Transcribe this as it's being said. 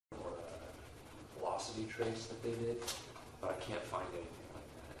velocity trace that they did, but I can't find anything like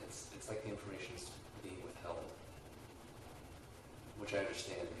that. It's like the information's being withheld, which I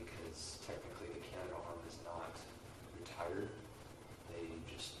understand because technically the Canada arm is not retired. They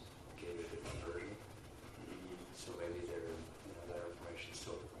just gave it a different version. So maybe their information is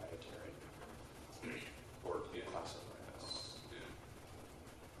still proprietary or classified as. Yeah.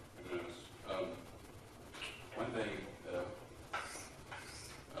 Who knows? One thing,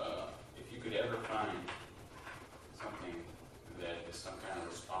 if you could ever find something that is some kind of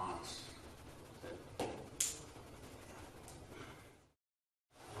response that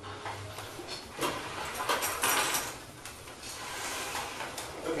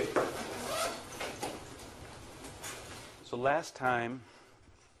Okay. So last time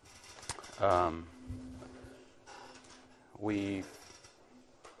I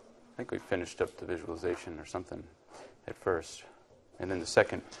think we finished up the visualization or something at first, and then the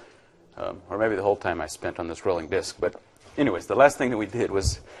second, or maybe the whole time I spent on this rolling disk. But anyways, the last thing that we did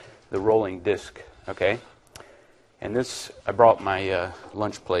was the rolling disk, okay? And this, I brought my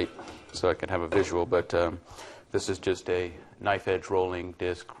lunch plate so I could have a visual, but this is just a knife edge rolling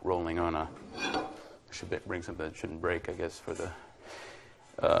disc rolling on a, should bring something that shouldn't break, I guess, for the,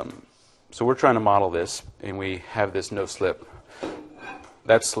 so we're trying to model this, and we have this no slip.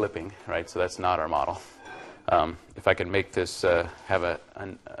 That's slipping, right? So that's not our model. If I could make this have a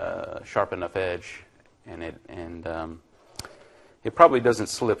sharp enough edge, and it probably doesn't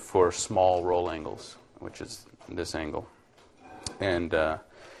slip for small roll angles, which is this angle. And but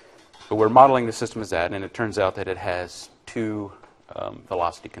we're modeling the system as that, and it turns out that it has two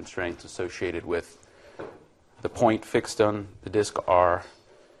velocity constraints associated with the point fixed on the disk R.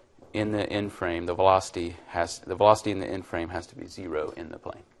 In the end frame, the velocity in the end frame has to be 0 in the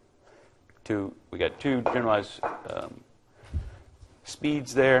plane. We got two generalized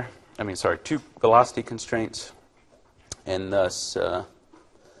speeds there. Two velocity constraints, and thus, let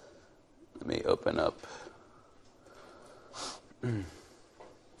me open up.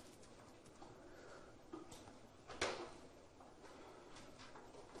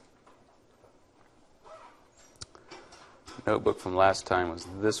 Notebook from last time was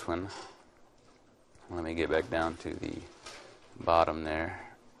this one. Let me get back down to the bottom there.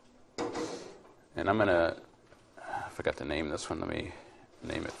 And I'm going to, I forgot to name this one. Let me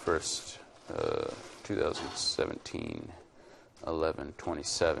name it first.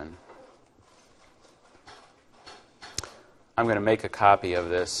 2017-11-27. I'm going to make a copy of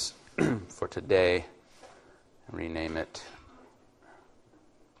this for today and rename it.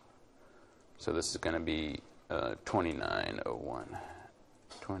 So this is going to be 2901.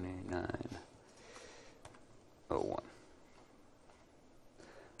 2901.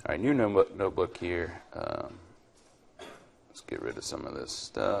 All right, new notebook here. Let's get rid of some of this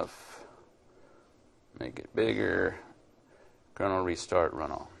stuff. Make it bigger. Kernel restart,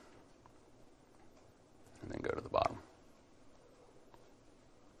 run all. And then go to the bottom.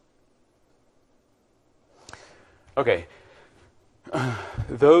 Okay.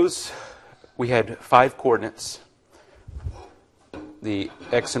 We had 5 coordinates. The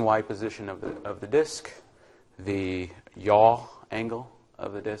x and y position of the disk, the yaw angle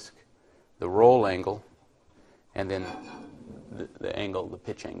of the disk, the roll angle, and then the angle, the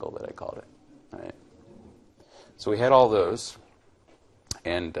pitch angle that I called it. All right. So we had all those,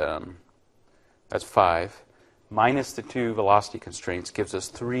 and that's 5. Minus the 2 velocity constraints gives us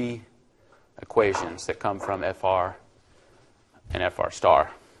 3 equations that come from FR and FR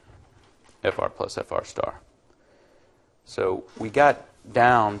star. FR plus FR star. So we got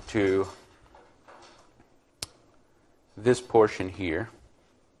down to this portion here.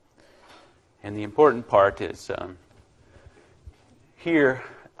 And the important part is here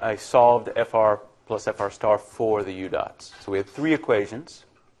I solved FR plus FR star for the U dots. So we have 3 equations.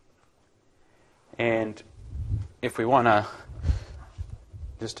 And if we want to,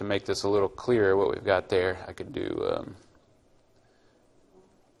 just to make this a little clearer what we've got there, I could do,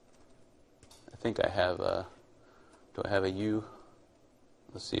 I think I have a, do I have a U?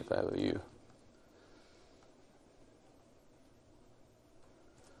 Let's see if I have a U.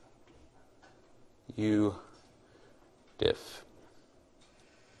 U diff.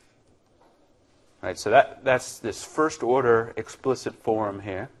 All right, so that's this first order explicit form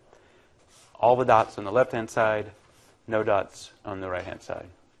here. All the dots on the left-hand side, no dots on the right-hand side.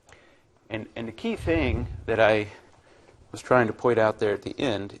 And the key thing that I was trying to point out there at the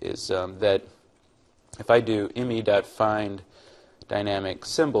end is that if I do me.find dynamic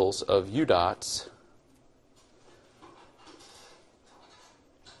symbols of U dots,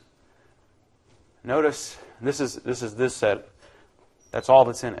 notice this is this set. That's all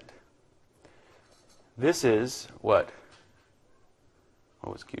that's in it. this is what?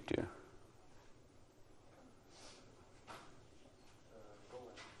 What was Q2?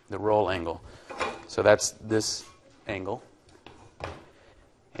 The roll angle. So that's this angle.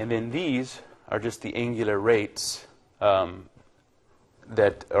 And then these are just the angular rates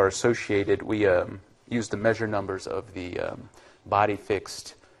that are associated. We use the measure numbers of the body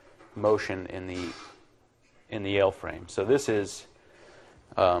fixed motion in the L frame. So this is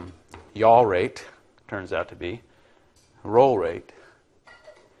yaw rate, turns out to be, roll rate,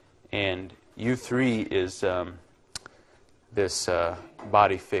 and U3 is this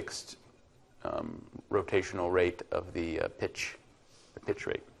body fixed rotational rate of the pitch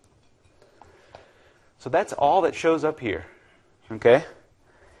rate. So that's all that shows up here. Okay?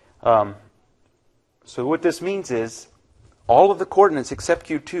 So what this means is all of the coordinates except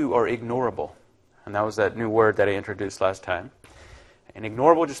Q2 are ignorable. And that was that new word that I introduced last time. And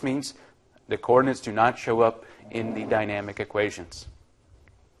ignorable just means the coordinates do not show up in the dynamic equations.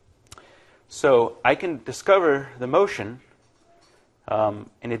 So I can discover the motion, and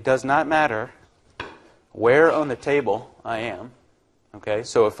it does not matter where on the table I am. Okay,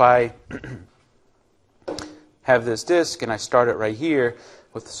 so if I have this disk and I start it right here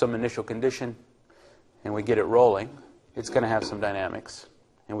with some initial condition and we get it rolling, it's going to have some dynamics.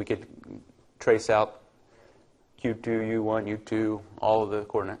 And we could trace out Q2, U1, U2, all of the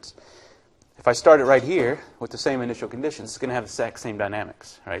coordinates. If I start it right here with the same initial conditions, it's going to have the exact same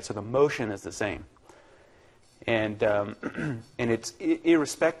dynamics. Right? So the motion is the same. And it's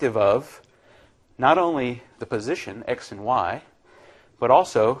irrespective of not only the position, X and Y, but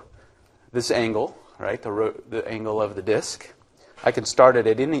also this angle, right? The angle of the disk. I can start it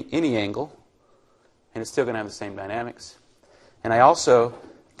at any angle, and it's still going to have the same dynamics. And I also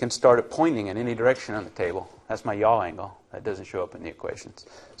can start it pointing in any direction on the table. That's my yaw angle. That doesn't show up in the equations.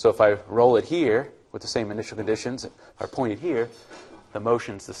 So if I roll it here with the same initial conditions, or point it here, the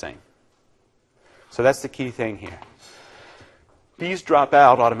motion's the same. So that's the key thing here. These drop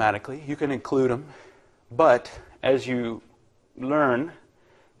out automatically. You can include them. But as you learn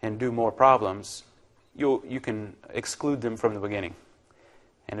and do more problems, you can exclude them from the beginning.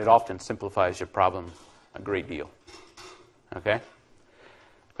 And it often simplifies your problem a great deal. Okay?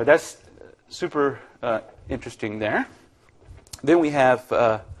 But that's super interesting there. Then we have,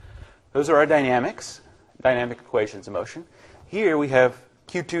 those are our dynamics, dynamic equations of motion. Here we have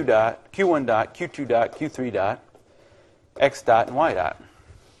Q2 dot, Q1 dot, Q2 dot, Q3 dot, X dot, and Y dot.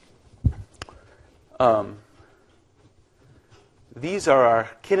 These are our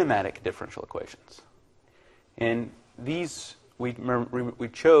kinematic differential equations. And these, we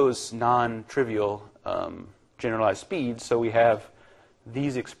chose non-trivial generalized speeds, so we have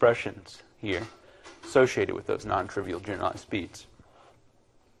these expressions here associated with those non-trivial generalized speeds.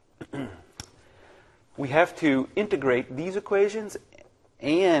 We have to integrate these equations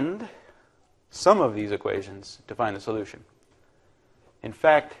and some of these equations to find the solution. In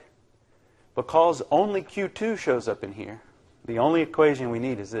fact, because only Q2 shows up in here, the only equation we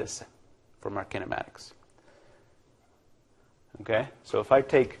need is this from our kinematics. Okay? So if I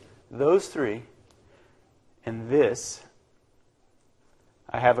take those three and this,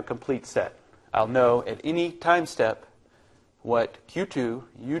 I have a complete set. I'll know at any time step what Q2,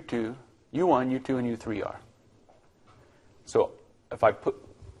 U2, U1, U2, and U3 are. So if I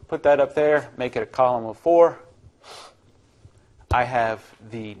put that up there, make it a column of 4, I have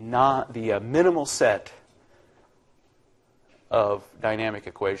the minimal set of dynamic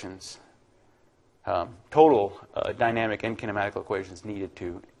equations, total dynamic and kinematical equations needed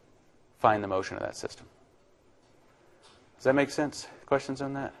to find the motion of that system. Does that make sense? Questions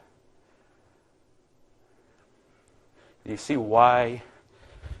on that? Do you see why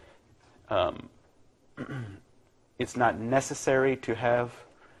it's not necessary to have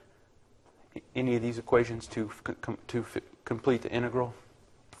any of these equations to complete the integral?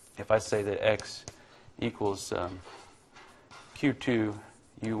 If I say that x equals Q2,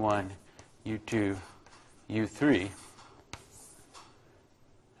 U1, U2, U3,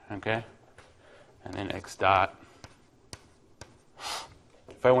 okay, and then x dot.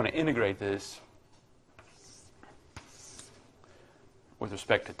 If I want to integrate this with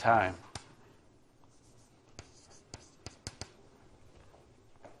respect to time,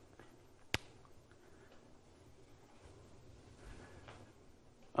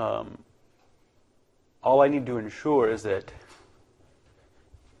 all I need to ensure is that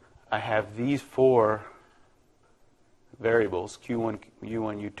I have these 4 variables, Q1,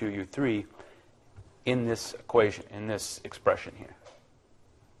 U1, U2, U3, in this equation, in this expression here.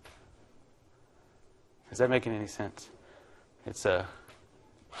 Is that making any sense? It's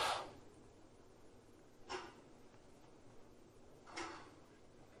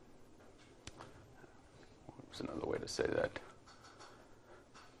to say that.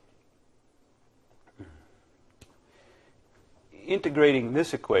 Integrating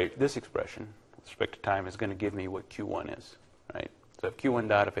this expression with respect to time is going to give me what Q1 is, right? So if Q1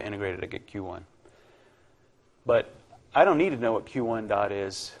 dot, if I integrate it, I get Q1. But I don't need to know what Q1 dot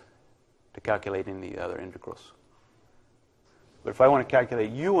is to calculate any of the other integrals. But if I want to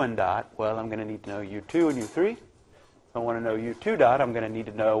calculate U1 dot, well, I'm going to need to know U2 and U3. If I want to know U2 dot, I'm going to need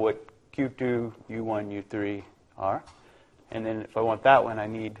to know what Q2, U1, U3 are. And then if I want that one, I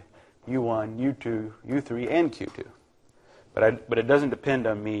need U1, U2, U3, and Q2. But it doesn't depend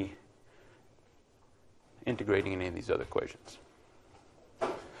on me integrating any of these other equations. All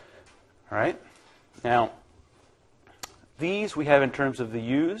right? Now, these we have in terms of the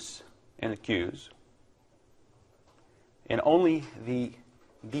U's and the Q's. And only the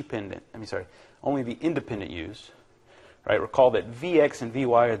only the independent U's. Right? Recall that Vx and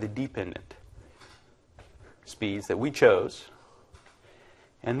Vy are the dependent speeds that we chose.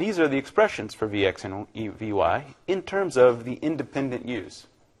 And these are the expressions for Vx and Vy in terms of the independent U's.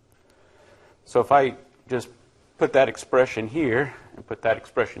 So if I just put that expression here and put that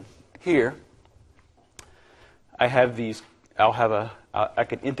expression here, I have these. I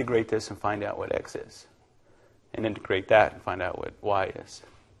could integrate this and find out what x is, and integrate that and find out what y is.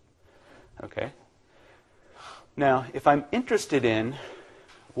 Okay. Now, if I'm interested in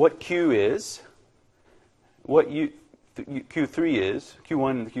what Q is, what Q3 is,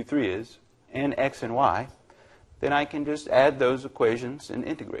 Q1 and Q3 is, and x and y, then I can just add those equations and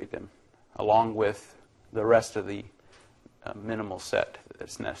integrate them along with the rest of the minimal set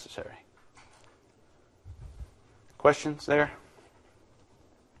that's necessary. Questions there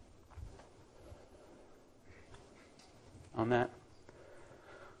on that?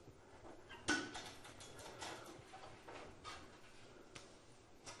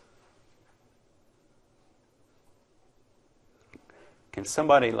 Can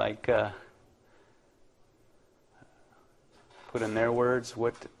somebody put in their words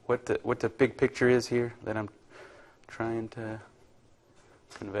what the big picture is here that I'm trying to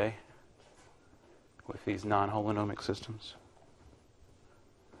convey with these non-holonomic systems?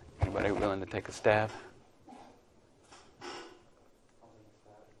 Anybody willing to take a stab?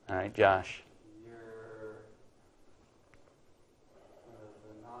 All right, Josh. The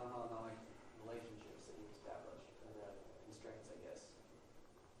non-holonomic relationships that you establish, or the constraints, I guess,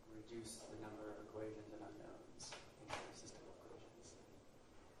 reduce the number of equations and unknowns in your system of equations.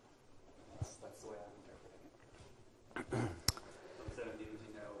 That's the way I'm interpreting it. Instead of needing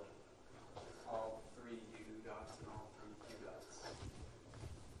to know all three U dots and all three Q dots.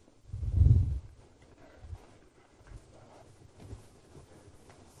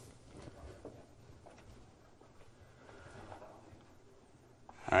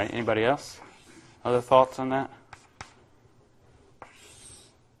 All right, anybody else? Other thoughts on that?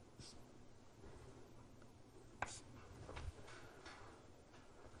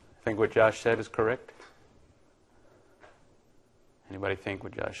 Think what Josh said is correct? Anybody think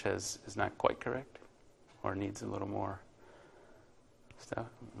what Josh says is not quite correct? Or needs a little more stuff?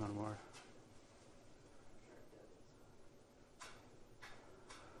 A little more?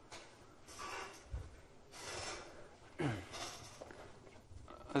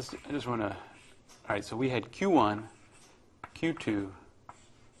 I just want to... All right, so we had Q1, Q2,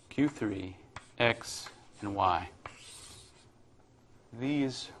 Q3, X, and Y.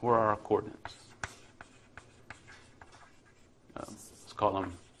 These were our coordinates. Let's call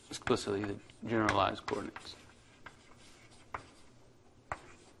them explicitly the generalized coordinates.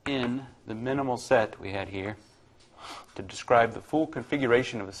 In the minimal set we had here to describe the full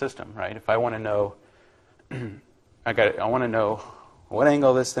configuration of the system, right? If I want to know, I want to know what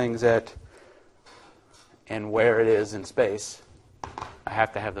angle this thing's at and where it is in space. I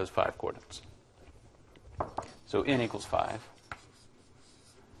have to have those 5 coordinates. So n equals 5.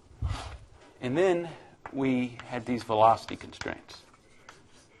 And then we had these velocity constraints.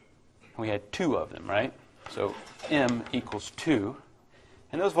 We had 2 of them, right? So m equals 2.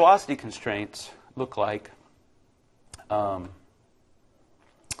 And those velocity constraints look like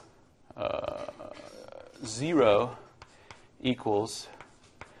 0 equals,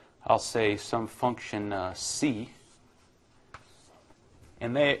 I'll say, some function c.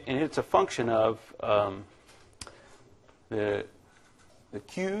 And it's a function of the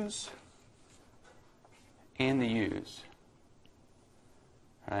q's and the u's.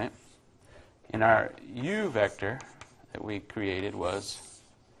 Right? And our u vector that we created was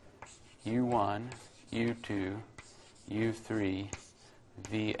u1, u2, u3,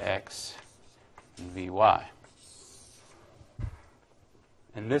 vx, and vy.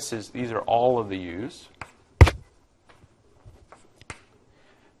 And these are all of the u's.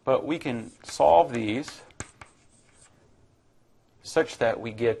 But we can solve these such that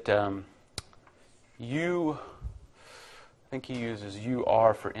we get U, I think he uses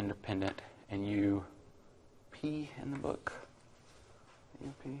UR for independent and UP in the book.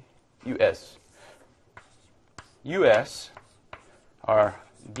 US. US are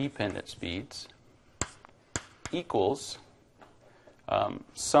dependent speeds equals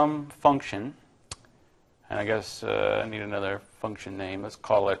some function, and I guess I need another function name. Let's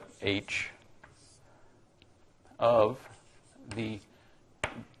call it H of the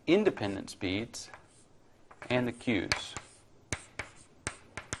independent speeds and the Q's.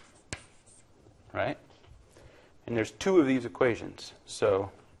 Right? And there's two of these equations.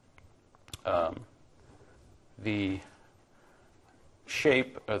 So the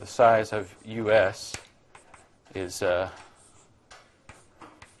shape or the size of US is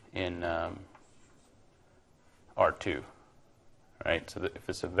in R2. Right? So that if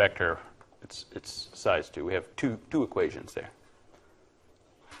it's a vector, it's size 2. We have two equations there.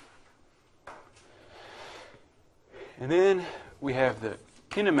 And then we have the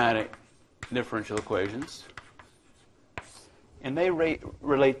kinematic differential equations, and they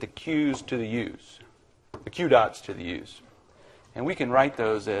relate the Q's to the U's, the Q dots to the U's. And we can write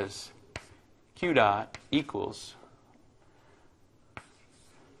those as Q dot equals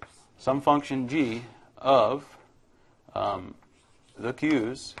some function G of the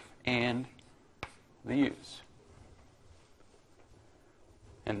Q's and the U's.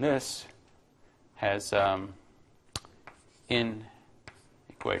 And this has n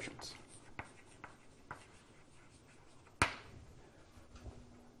equations.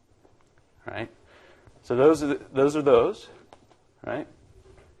 Right? So those are those, right?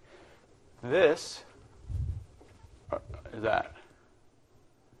 This is that.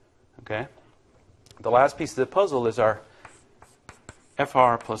 Okay? The last piece of the puzzle is our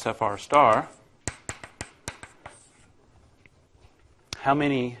FR plus FR star. How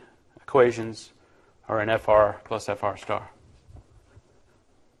many equations are in FR plus FR star?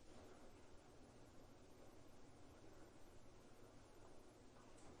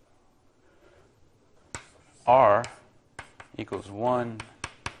 R equals 1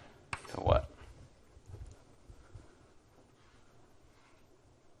 to what?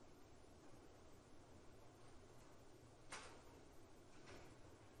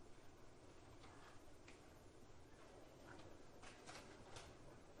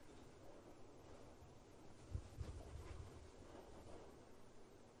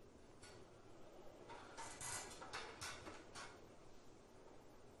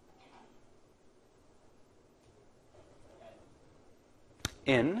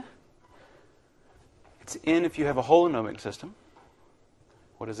 N. It's N if you have a holonomic system.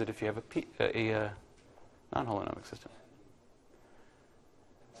 What is it if you have a non-holonomic system?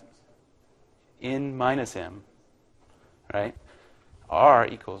 N minus M, right? R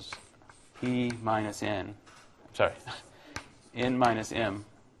equals P minus N. Sorry, N minus M,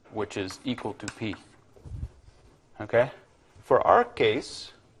 which is equal to P. Okay? For our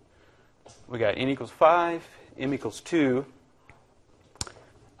case, we got N equals 5, M equals 2,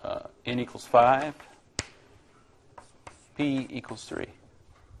 N equals 5, P equals 3.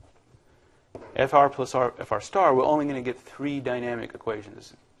 FR plus FR star, we're only going to get 3 dynamic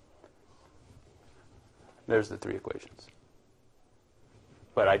equations. There's the 3 equations.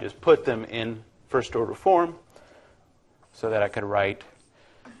 But I just put them in first order form so that I could write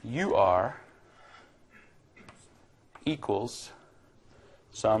UR equals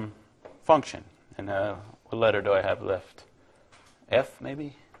some function. And what letter do I have left? F,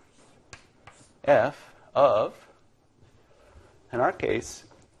 maybe? F of, in our case,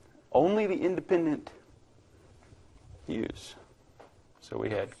 only the independent U's. So we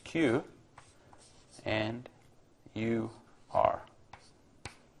had Q and UR.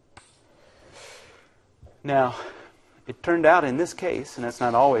 Now, it turned out in this case, and that's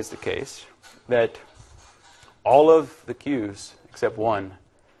not always the case, that all of the Q's, except one,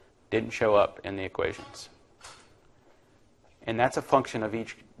 didn't show up in the equations. And that's a function of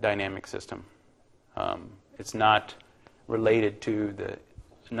each dynamic system. It's not related to the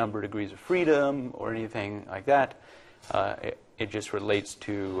number of degrees of freedom or anything like that. It just relates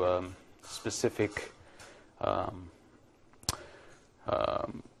to specific the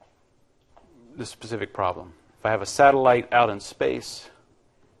specific problem. If I have a satellite out in space,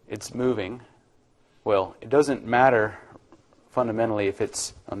 it's moving. Well, it doesn't matter fundamentally if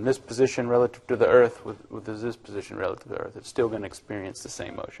it's on this position relative to the Earth with this position relative to the Earth. It's still going to experience the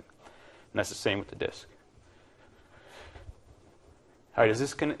same motion. And that's the same with the disk. All right, is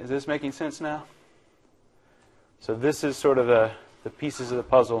this making sense now? So this is sort of the pieces of the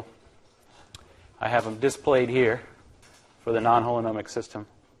puzzle. I have them displayed here for the non-holonomic system.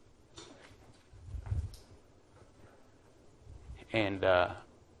 And the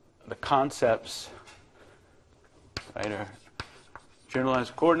concepts, right, are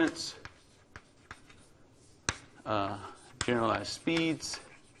generalized coordinates, generalized speeds,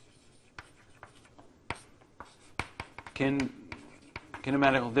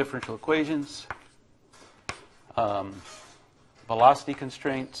 kinematical differential equations, velocity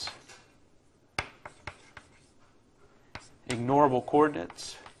constraints, ignorable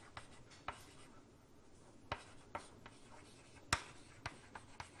coordinates,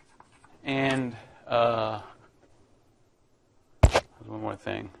 and there's one more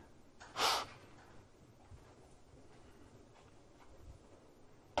thing.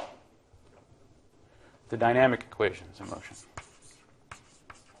 The dynamic equations in motion.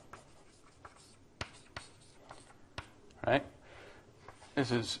 Right?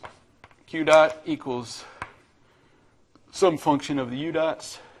 This is q dot equals some function of the u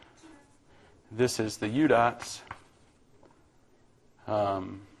dots. This is the u dots. Yeah.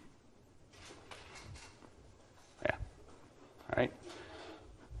 All right.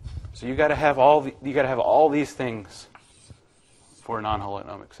 So you got to have all these things for a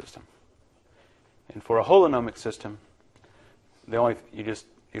non-holonomic system. And for a holonomic system, you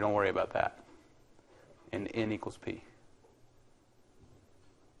don't worry about that. And n equals p.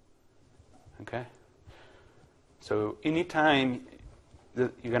 Okay? So anytime you're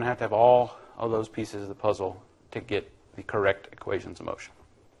going to have all of those pieces of the puzzle to get the correct equations of motion.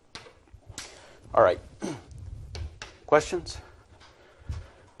 All right. Questions?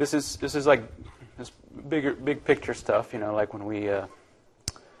 This is like this big picture stuff, like when we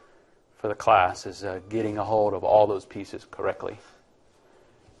for the class is getting a hold of all those pieces correctly.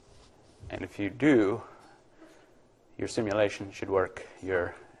 And if you do, your simulation should work.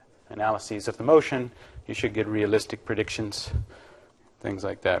 Your analyses of the motion, you should get realistic predictions, things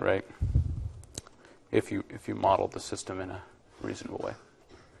like that, right? If you model the system in a reasonable way.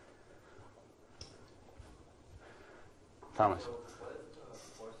 Thomas. So what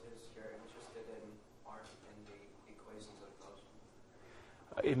forces you're interested in aren't in the equations of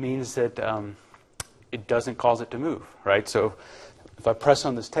motion? It means that it doesn't cause it to move, right? So if I press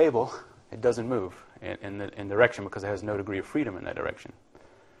on this table, it doesn't move in the direction because it has no degree of freedom in that direction.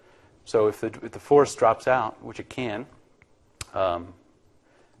 So if the force drops out, which it can,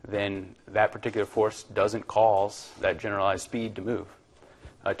 then that particular force doesn't cause that generalized speed to move,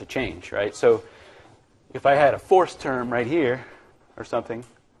 to change, right? So if I had a force term right here or something,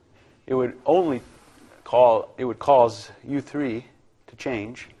 it would cause u3 to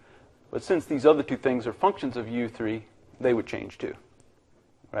change. But since these other two things are functions of u3, they would change too,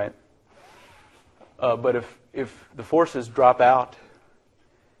 right? But if the forces drop out,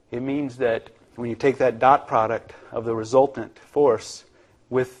 it means that when you take that dot product of the resultant force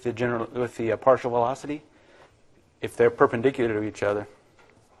with the partial velocity, if they're perpendicular to each other,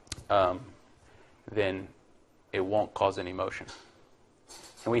 then it won't cause any motion.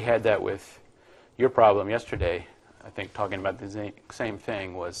 And we had that with your problem yesterday. I think talking about the same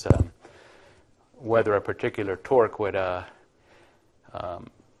thing was whether a particular torque would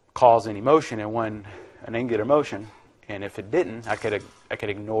cause any motion in an angular motion. And if it didn't, I could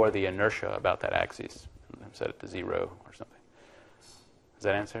ignore the inertia about that axis and set it to 0 or something. Does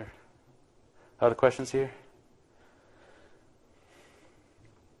that answer? Other questions here?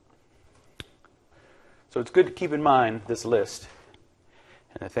 So it's good to keep in mind this list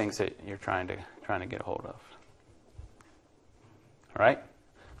and the things that you're trying to get a hold of. All right?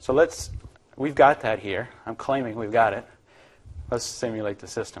 So we've got that here. I'm claiming we've got it. Let's simulate the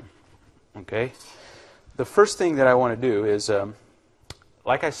system. Okay? The first thing that I want to do is,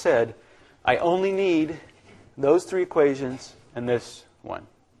 like I said, I only need those three equations and this one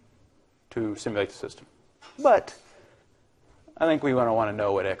to simulate the system. But I think we want to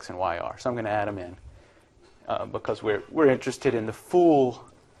know what x and y are. So I'm going to add them in because we're interested in the full.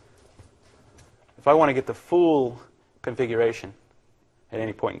 If I want to get the full configuration at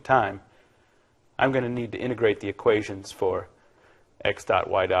any point in time, I'm going to need to integrate the equations for x dot,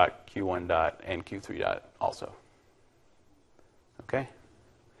 y dot, q1 dot, and q3 dot also. Okay?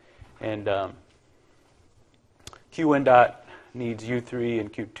 And q1 dot needs u3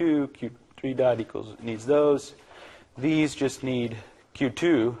 and q2. q3 dot needs those. These just need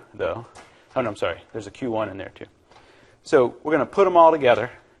q2, though. Oh, no, I'm sorry. There's a q1 in there, too. So we're going to put them all together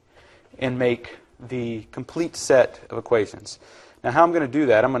and make the complete set of equations. Now, how I'm going to do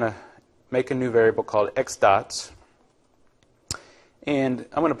that, I'm going to make a new variable called x dots. And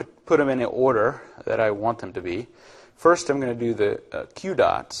I'm going to put them in the order that I want them to be. first I'm going to do the q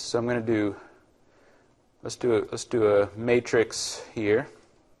dots. So I'm going to do, let's do a matrix here.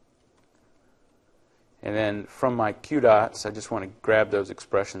 And then from my q dots, I just want to grab those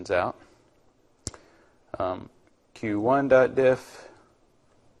expressions out. Q1 dot diff,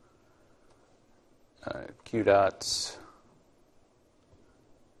 q dots,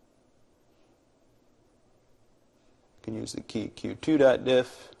 you can use the key q2 dot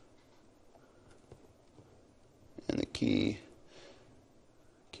diff, and the key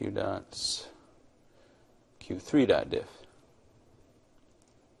q dots q3 dot diff.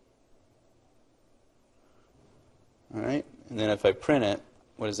 All right, and then if I print it,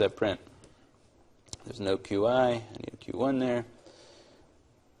 what does that print? There's no QI, I need a Q1 there.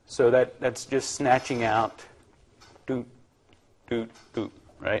 So that's just snatching out doot, doot, doot,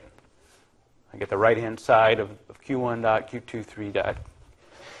 right? I get the right-hand side of Q1 dot, Q2, 3 dot.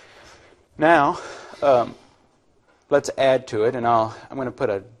 Now, let's add to it, and I'm going to put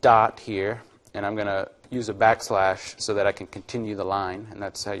a dot here, and I'm going to use a backslash so that I can continue the line, and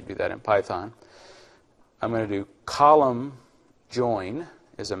that's how you do that in Python. I'm going to do column join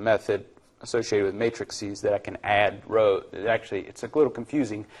is a method associated with matrices that I can add rows. Actually, it's a little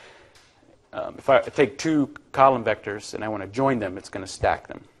confusing. If I take two column vectors and I want to join them, it's going to stack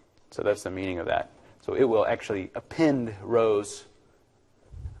them. So that's the meaning of that. So it will actually append rows.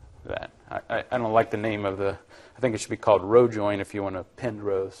 That I don't like the name of the. I think it should be called row join if you want to append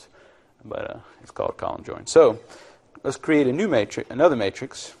rows, but it's called column join. So let's create a new matrix, another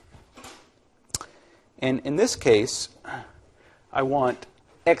matrix. And in this case, I want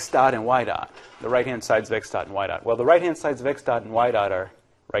x dot and y dot. The right-hand sides of x dot and y dot. Well, the right-hand sides of x dot and y dot are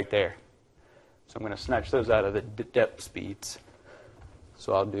right there. So I'm going to snatch those out of the dep speeds.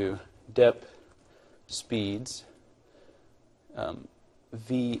 So I'll do dep speeds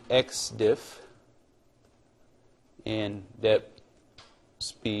vx diff and dep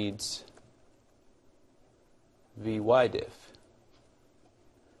speeds vy diff.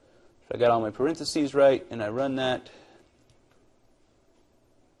 I got all my parentheses right, and I run that.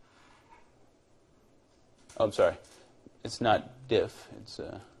 Oh, I'm sorry. It's not diff. It's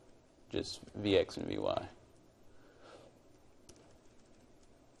just Vx and Vy. All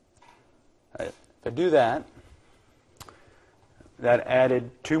right. If I do that, that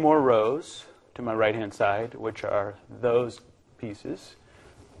added two more rows to my right-hand side, which are those pieces,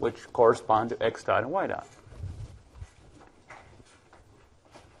 which correspond to x dot and y dot.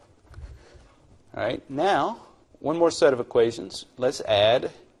 All right, now, one more set of equations. Let's add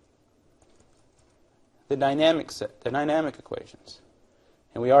the dynamic equations.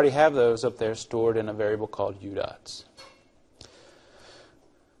 And we already have those up there stored in a variable called u dots.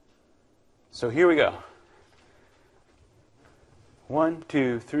 So here we go. 1,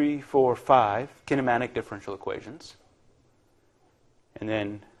 2, 3, 4, 5 kinematic differential equations. And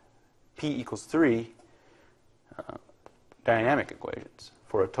then P equals 3 dynamic equations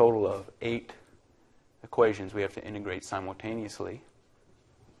for a total of 8 equations we have to integrate simultaneously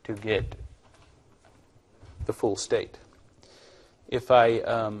to get the full state. If I,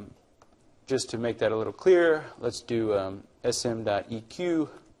 just to make that a little clearer, let's do sm.eq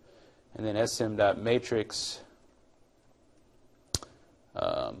and then sm.matrix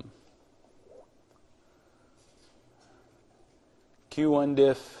q1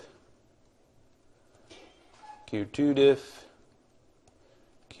 diff, q2 diff,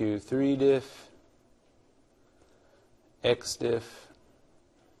 q3 diff, x diff,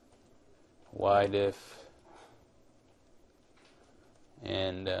 y diff,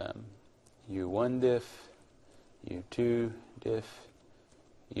 and u1 diff, u2 diff,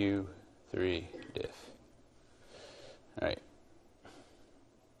 u3 diff. All right.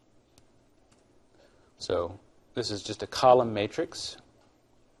 So this is just a column matrix,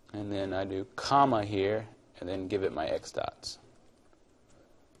 and then I do comma here, and then give it my x dots.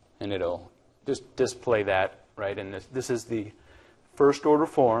 And it'll just display that right in this. This is the first order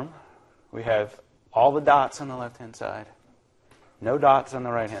form. We have all the dots on the left-hand side, no dots on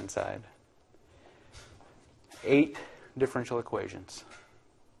the right-hand side. 8 differential equations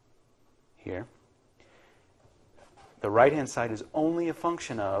here. The right-hand side is only a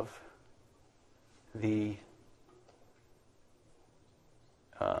function of the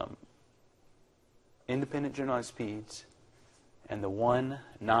independent generalized speeds and the one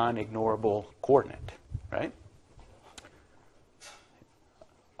non-ignorable coordinate, right?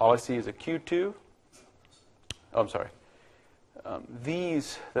 All I see is a Q2. Oh, I'm sorry.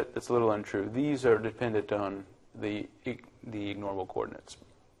 That's a little untrue. These are dependent on the ignorable coordinates.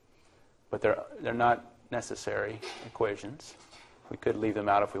 But they're not necessary equations. We could leave them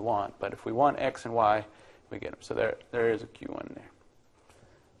out if we want. But if we want x and y, we get them. So there is a Q1 there.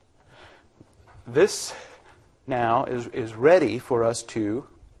 This now is ready for us to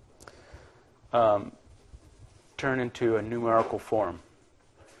turn into a numerical form.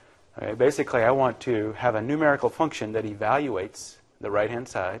 Okay, basically, I want to have a numerical function that evaluates the right-hand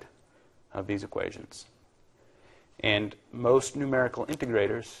side of these equations. And most numerical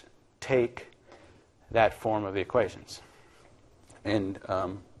integrators take that form of the equations. And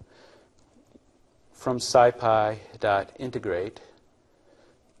from scipy.integrate,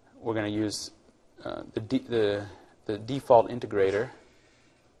 we're going to use the default integrator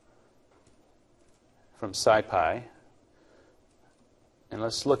from scipy. And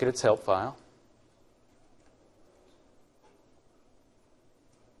let's look at its help file.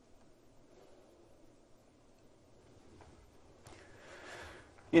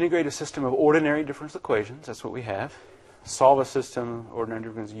 Integrate a system of ordinary differential equations. That's what we have. Solve a system of ordinary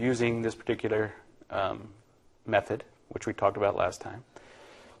differential equations using this particular method, which we talked about last time.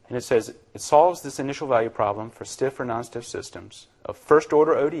 And it says it solves this initial value problem for stiff or non-stiff systems of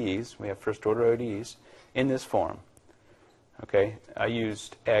first-order ODEs. We have first-order ODEs in this form. Okay, I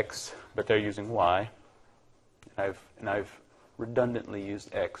used X, but they're using Y. And I've redundantly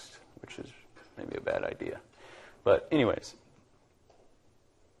used X, which is maybe a bad idea. But anyways,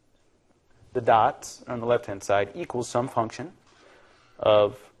 the dots on the left-hand side equals some function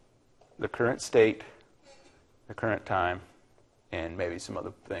of the current state, the current time, and maybe some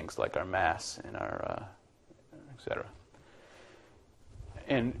other things like our mass and our et cetera.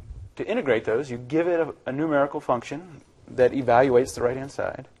 And to integrate those, you give it a numerical function that evaluates the right-hand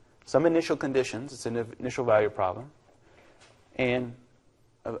side, some initial conditions, it's an initial value problem, and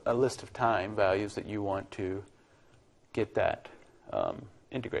a list of time values that you want to get that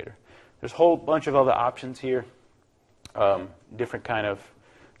integrator. There's a whole bunch of other options here, different kind of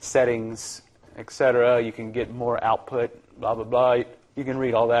settings, etc. You can get more output, blah, blah, blah. You can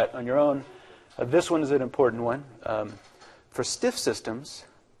read all that on your own. This one is an important one. For stiff systems,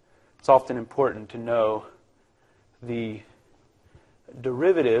 it's often important to know the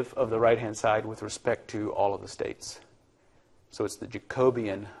derivative of the right-hand side with respect to all of the states. So it's the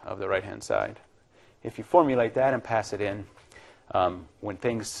Jacobian of the right-hand side. If you formulate that and pass it in,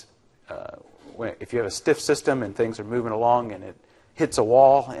 if you have a stiff system and things are moving along and it hits a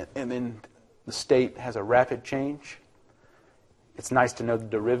wall and then the state has a rapid change, it's nice to know the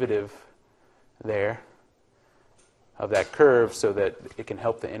derivative there of that curve so that it can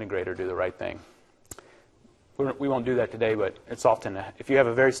help the integrator do the right thing. We won't do that today, but it's often, if you have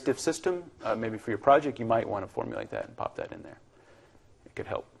a very stiff system, maybe for your project, you might want to formulate that and pop that in there. It could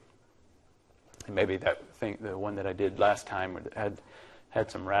help. And maybe that thing, the one that I did last time,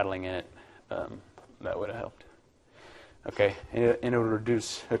 had some rattling in it, that would have helped. Okay, and it would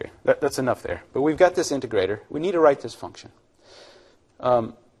reduce, okay, that's enough there. But we've got this integrator. We need to write this function.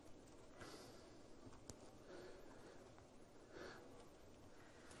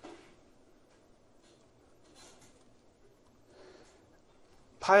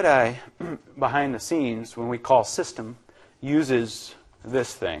 PyDI, behind the scenes, when we call system, uses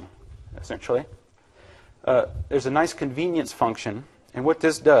this thing, essentially. There's a nice convenience function, and what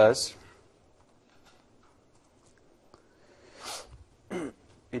this does,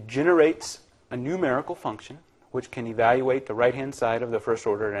 it generates a numerical function which can evaluate the right-hand side of the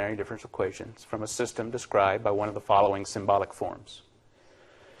first-order ordinary differential equations from a system described by one of the following symbolic forms.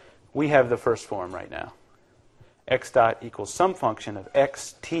 We have the first form right now. X dot equals some function of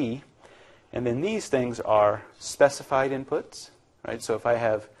xt, and then these things are specified inputs, right? So if I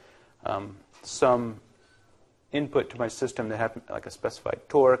have some input to my system that have like a specified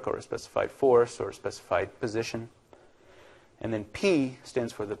torque or a specified force or a specified position, and then P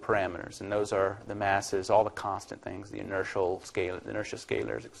stands for the parameters, and those are the masses, all the constant things, the inertia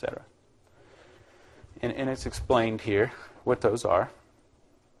scalars, etc. And it's explained here what those are.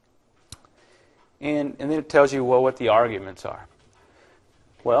 And then it tells you, well, what the arguments are.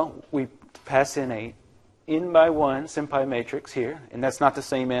 Well, we pass in a n by 1 SymPy matrix here, and that's not the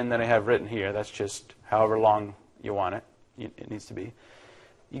same n that I have written here. That's just however long you want it. It needs to be.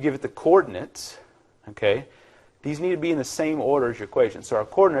 You give it the coordinates, okay? These need to be in the same order as your equation. So our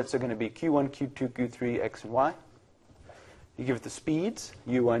coordinates are going to be q1, q2, q3, x, and y. You give it the speeds,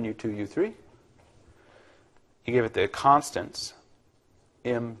 u1, u2, u3. You give it the constants,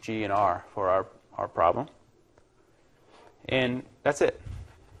 m, g, and r for our problem. And that's it.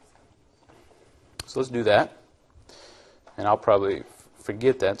 So let's do that. And I'll probably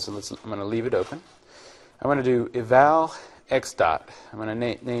forget that, so I'm going to leave it open. I'm going to do eval x dot. I'm going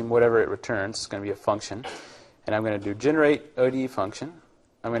to name whatever it returns. It's going to be a function. And I'm going to do generate ODE function.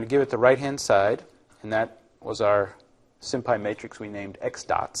 I'm going to give it the right-hand side, and that was our SymPy matrix we named x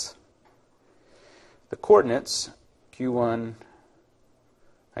dots. The coordinates, Q1,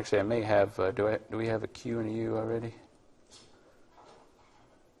 actually I may have, do we have a Q and a U already?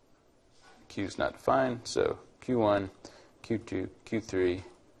 Q is not defined, so Q1, Q2, Q3,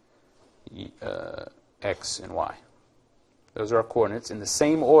 X, and Y. Those are our coordinates in the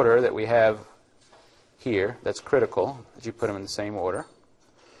same order that we have here. That's critical, that you put them in the same order.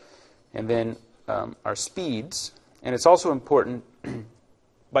 And then our speeds, and it's also important,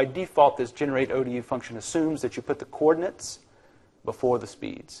 by default this generate ODU function assumes that you put the coordinates before the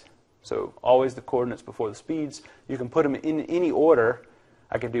speeds. So always the coordinates before the speeds. You can put them in any order.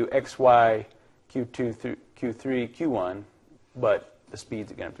 I could do X, Y, Q2, through Q3, Q1, but the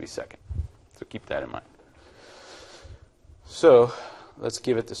speeds are going to have to be second. So keep that in mind. So let's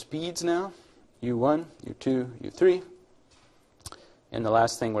give it the speeds now. U1, U2, U3. And the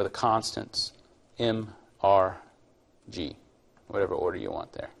last thing were the constants, M, R, G, whatever order you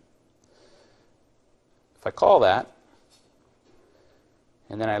want there. If I call that,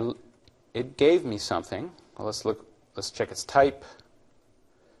 and then it gave me something. Well, let's check its type.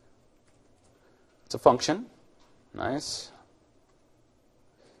 It's a function. Nice.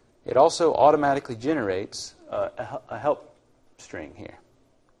 It also automatically generates a help string here.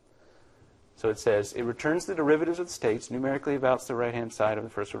 So it says, it returns the derivatives of the states, numerically evaluates the right-hand side of the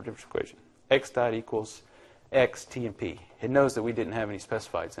first order differential equation. X dot equals X, T, and P. It knows that we didn't have any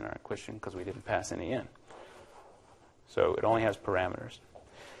specifieds in our equation because we didn't pass any in. So it only has parameters.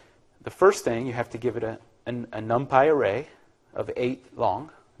 The first thing, you have to give it a NumPy array of 8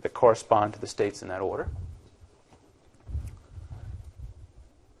 long that correspond to the states in that order.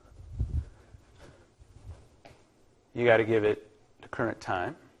 You got to give it the current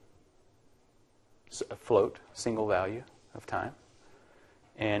time, so a float, single value of time.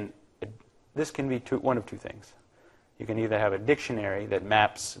 And this can be one of two things. You can either have a dictionary that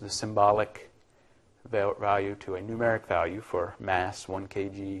maps the symbolic value to a numeric value for mass, 1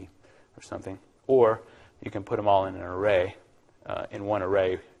 kg or something, or you can put them all in an array, in one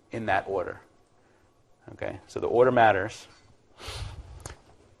array in that order. Okay, so the order matters.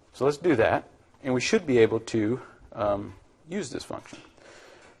 So let's do that, and we should be able to use this function.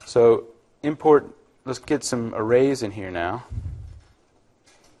 So import, let's get some arrays in here now.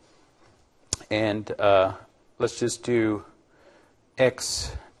 And let's just do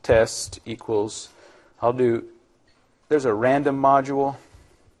x test equals, there's a random module,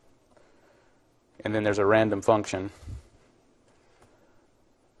 and then there's a random function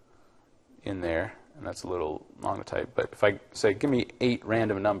in there, and that's a little long to type. But if I say, give me 8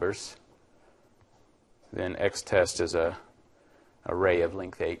 random numbers, then x test is a array of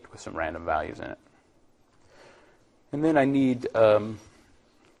length 8 with some random values in it. And then I need, for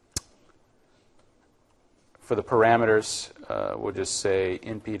the parameters, we'll just say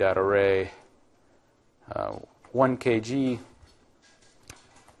np.array 1 kg,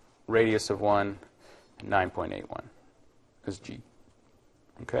 radius of 1, and 9.81 is g.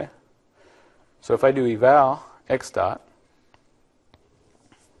 Okay? So if I do eval x dot,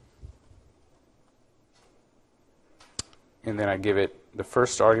 and then I give it, the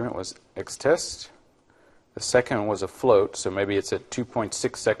first argument was x test. The second one was a float, so maybe it's at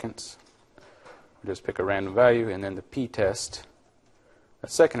 2.6 seconds. Just pick a random value, and then the p test, a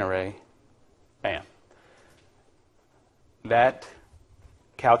second array, bam. That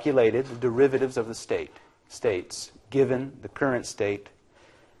calculated the derivatives of the states, given the current state,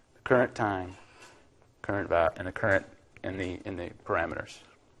 the current time, current value, and the current in the parameters.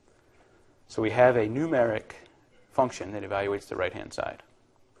 So we have a numeric function that evaluates the right-hand side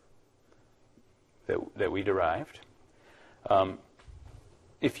that we derived.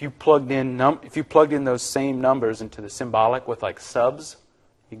 If you plugged in those same numbers into the symbolic with like subs,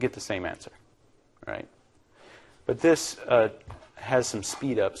 you get the same answer, right? But this has some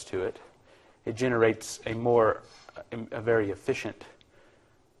speed ups to it. It generates a very efficient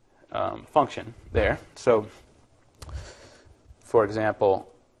function there. So, for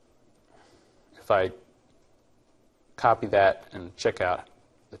example, if I copy that and check out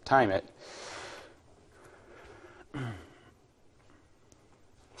the time it,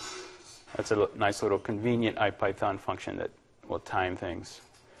 that's a nice little convenient IPython function that will time things.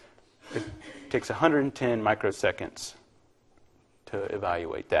 It takes 110 microseconds to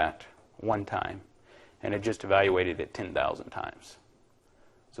evaluate that one time, and it just evaluated it 10,000 times.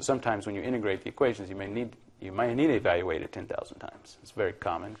 So sometimes when you integrate the equations, you might need to evaluate it 10,000 times. It's very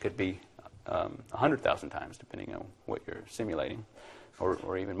common. It could be 100,000 times, depending on what you're simulating,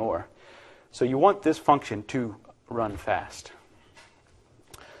 or even more. So you want this function to run fast.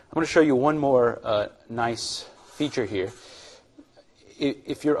 I'm going to show you one more nice feature here.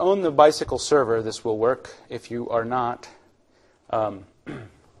 If you're on the Bicycle server, this will work. If you are not,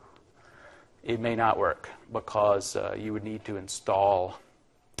 it may not work because you would need to install.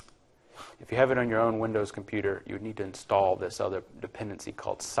 If you have it on your own Windows computer, you would need to install this other dependency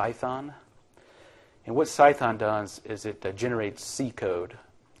called Cython. And what Cython does is it generates C code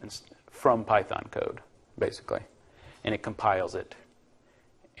from Python code, basically. And it compiles it.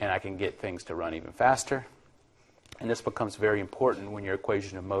 And I can get things to run even faster. And this becomes very important when your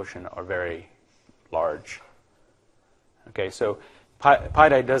equations of motion are very large. Okay, so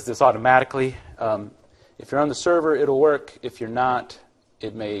PyDie does this automatically. If you're on the server, it'll work. If you're not,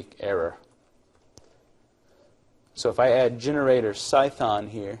 it may error. So if I add generator Cython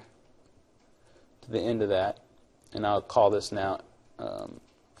here to the end of that, and I'll call this now,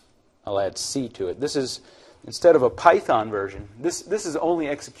 I'll add C to it. This is, instead of a Python version, this is only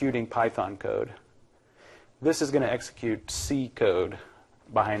executing Python code. This is going to execute C code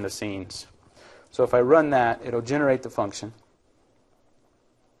behind the scenes. So if I run that, it'll generate the function.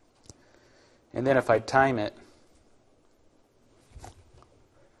 And then if I time it,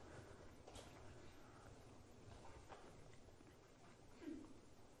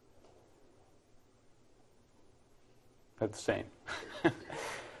 they're the same.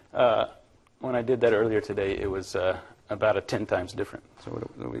 When I did that earlier today, it was about a 10 times different. So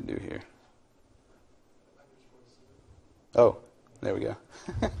what do we do here? Oh, there we go.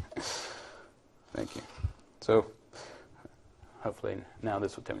 Thank you. So hopefully now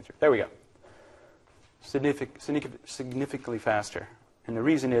this will tell me through. There we go. Significantly faster. And the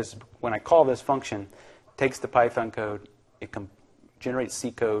reason is when I call this function, it takes the Python code, it generates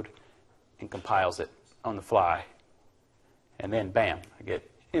C code, and compiles it on the fly. And then, bam, I get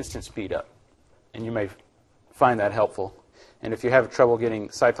instant speed up. And you may find that helpful. And if you have trouble getting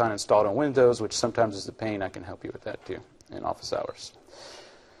Cython installed on Windows, which sometimes is a pain, I can help you with that too in office hours.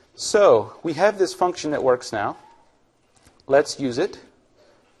 So we have this function that works now. Let's use it.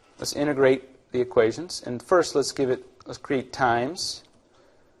 Let's integrate the equations. And first, let's create times.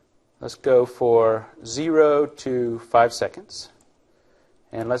 Let's go for 0 to 5 seconds.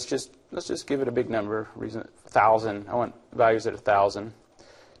 And let's just give it a big number, 1,000. I want values at 1,000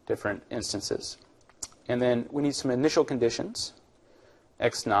 different instances. And then we need some initial conditions.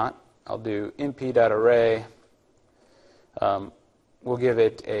 X naught. I'll do np.array. We'll give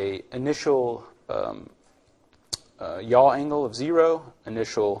it a initial yaw angle of 0,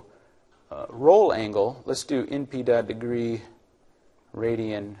 initial roll angle. Let's do np.degree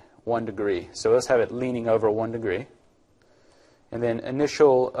radian 1 degree. So let's have it leaning over 1 degree. And then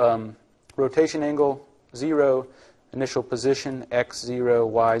initial rotation angle 0, initial position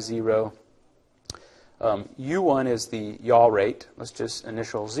x0, y0. U1 is the yaw rate. Let's just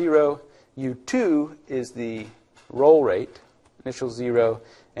initial 0. U2 is the roll rate, initial 0.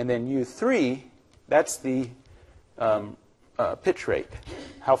 And then U3, that's the pitch rate,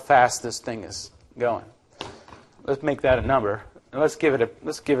 how fast this thing is going. Let's make that a number. And let's give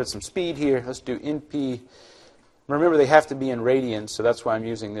it some speed here. Let's do np. Remember, they have to be in radians, so that's why I'm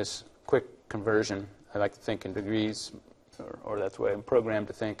using this quick conversion. I like to think in degrees, or that's the way I'm programmed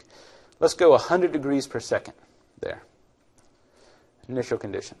to think. Let's go 100 degrees per second there. Initial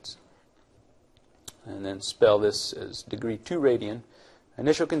conditions. And then spell this as degree 2 radian.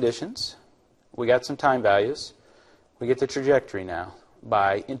 Initial conditions. We got some time values. We get the trajectory now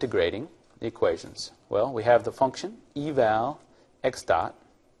by integrating the equations. Well, we have the function eval x dot.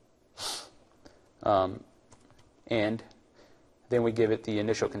 And then we give it the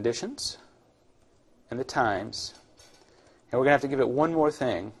initial conditions and the times. And we're going to have to give it one more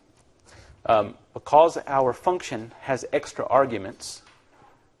thing. Because our function has extra arguments,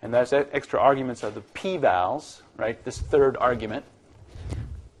 and those extra arguments are the p-vals, right, this third argument.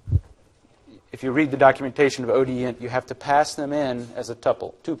 If you read the documentation of ODEINT, you have to pass them in as a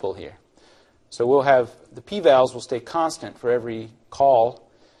tuple here. So we'll have the p-vals will stay constant for every call.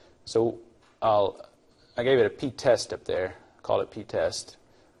 So I gave it a p-test up there, call it p-test.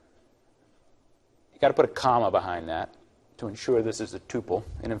 You've got to put a comma behind that to ensure this is a tuple.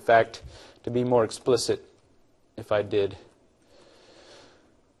 And in fact, to be more explicit, if I did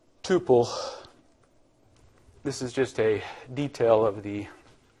tuple, this is just a detail of the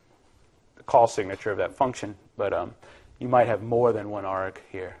call signature of that function, but you might have more than one arg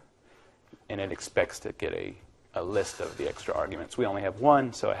here, and it expects to get a list of the extra arguments. We only have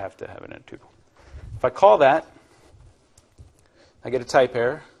one, so I have to have it in a tuple. If I call that, I get a type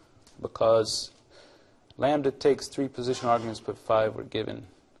error because lambda takes 3 position arguments, but 5 were given.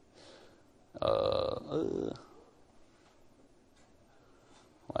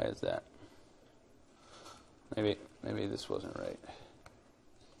 Why is that? Maybe this wasn't right.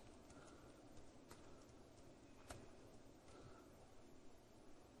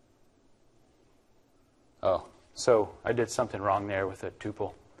 Oh, so I did something wrong there with a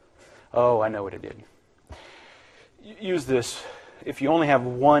tuple. Oh, I know what I did. Use this. If you only have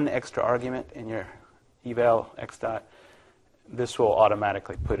one extra argument in your eval x dot, this will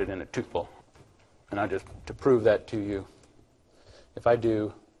automatically put it in a tuple. And I just, to prove that to you, if I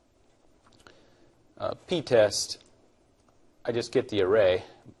do p-test, I just get the array.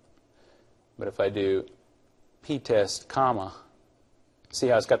 But if I do p-test, comma, see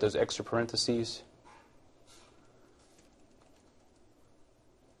how it's got those extra parentheses?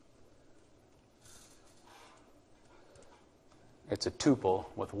 It's a tuple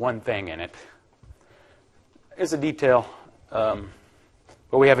with one thing in it. It's a detail, but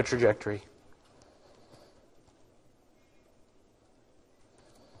we have a trajectory.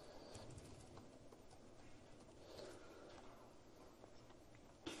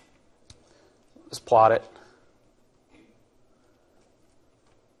 Let's plot it.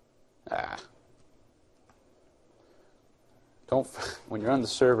 Don't. When you're on the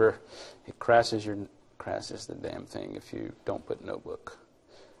server, it crashes the damn thing if you don't put notebook.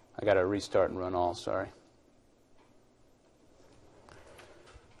 I got to restart and run all. Sorry.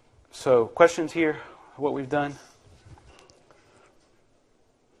 So, questions here? What we've done?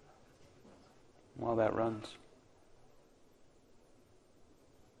 While that runs.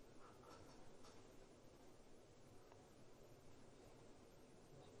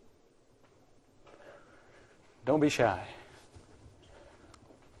 Don't be shy.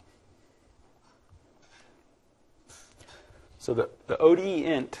 So the ODE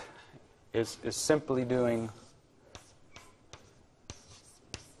int is simply doing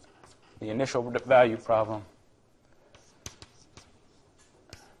the initial value problem.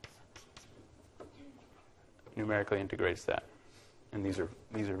 Numerically integrates that, and these are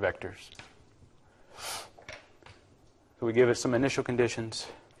vectors. So we give it some initial conditions,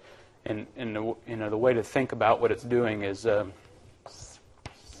 and the way to think about what it's doing is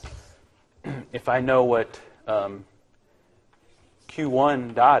if I know what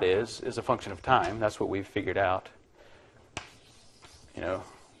Q1 dot is a function of time. That's what we've figured out.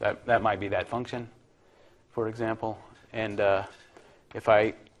 That might be that function, for example. And if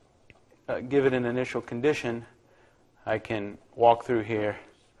I give it an initial condition, I can walk through here,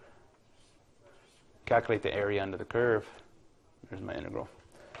 calculate the area under the curve. There's my integral.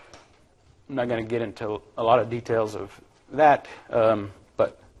 I'm not going to get into a lot of details of that,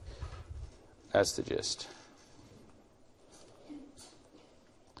 but that's the gist.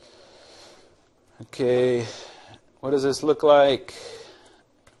 Okay, what does this look like?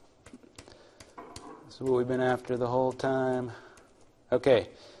 This is what we've been after the whole time. Okay,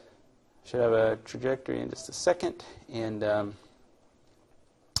 should have a trajectory in just a second. And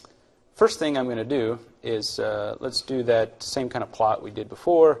first thing I'm going to do is let's do that same kind of plot we did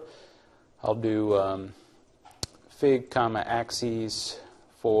before. I'll do fig comma axes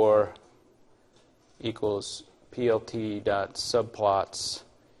for equals plt dot subplots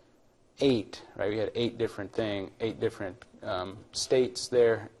 8, right? We had 8 different states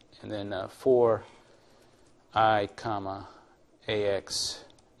there, and then for I comma ax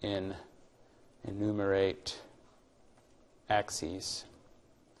in enumerate axes,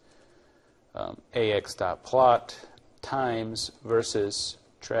 ax dot plot times versus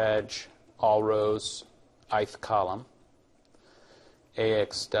traj all rows ith column,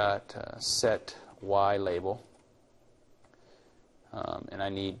 ax dot set y label, and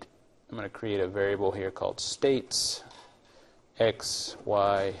I'm going to create a variable here called states x,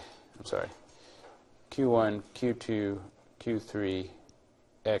 y, q1, q2, q3,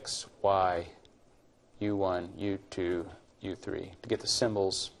 x, y, u1, u2, u3 to get the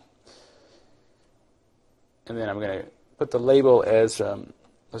symbols. And then I'm going to put the label as,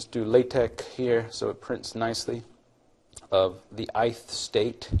 let's do LaTeX here so it prints nicely, of the ith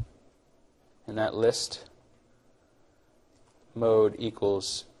state in that list. Mode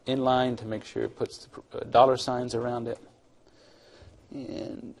equals inline to make sure it puts the dollar signs around it.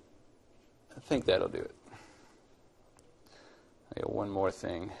 And I think that'll do it. I got one more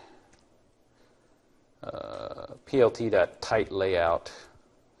thing. plt.tight layout.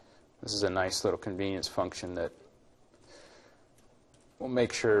 This is a nice little convenience function that will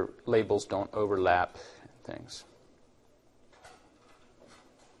make sure labels don't overlap things.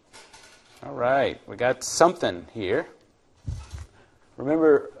 All right, we got something here.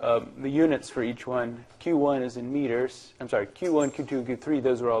 Remember the units for each one. Q1 is in meters. I'm sorry, Q1, Q2, Q3,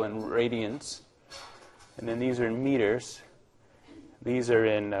 those are all in radians. And then these are in meters. These are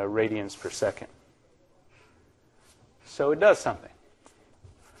in radians per second. So it does something.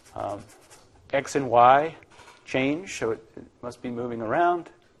 X and Y change, so it must be moving around.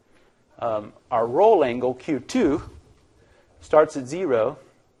 Our roll angle, Q2, starts at 0,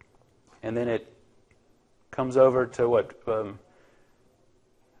 and then it comes over to what?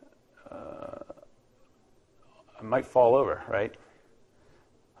 It might fall over, right?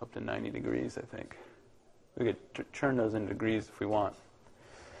 Up to 90 degrees, I think. We could turn those into degrees if we want.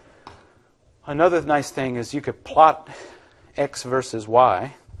 Another nice thing is you could plot X versus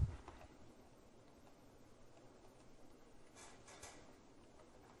Y.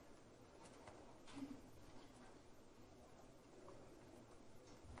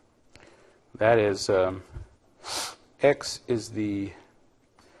 That is, X is the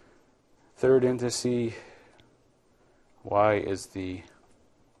third indice, Y is the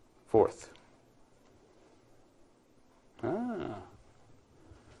fourth.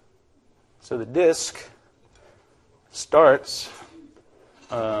 So the disk starts,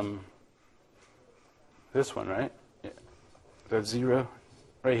 this one, right? Yeah. That's 0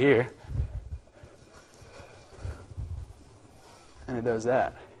 right here. And it does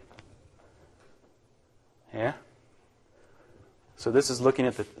that. Yeah? So this is looking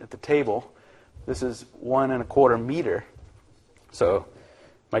at the table. This is 1 1/4 meter. So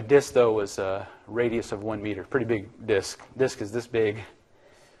my disk, though, was a radius of 1 meter. Pretty big disk. Disk is this big.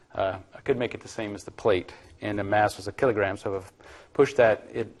 I could make it the same as the plate, and the mass was a kilogram. So if I push that,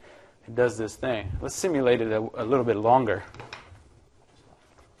 it does this thing. Let's simulate it a little bit longer.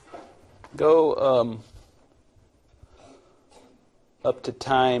 Go up to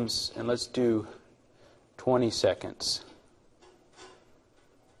times, and let's do 20 seconds.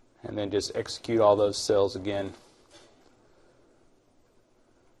 And then just execute all those cells again.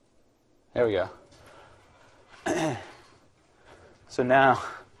 There we go. So now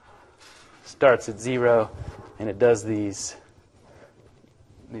starts at 0, and it does these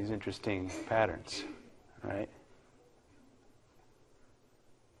interesting patterns, right?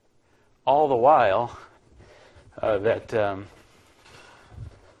 All the while that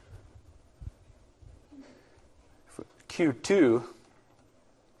Q2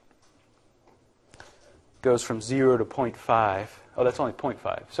 goes from 0 to 0.5. Oh, that's only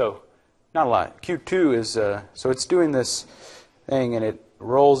 0.5. So not a lot. Q2 is, so it's doing this thing, and it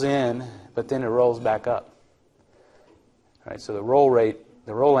rolls in, but then it rolls back up. All right, so the roll rate,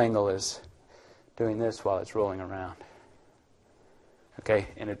 the roll angle is doing this while it's rolling around. Okay,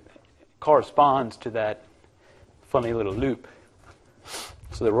 and it corresponds to that funny little loop.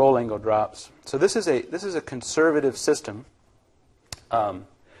 So the roll angle drops. So this is a conservative system.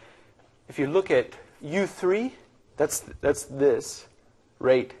 If you look at U3, that's this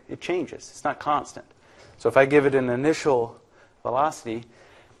rate. It changes. It's not constant. So if I give it an initial velocity,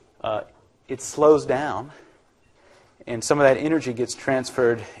 it slows down, and some of that energy gets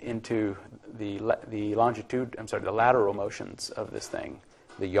transferred into the lateral motions of this thing,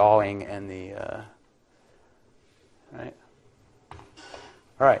 the yawing and the right.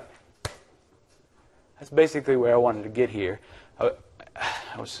 All right. That's basically where I wanted to get here. I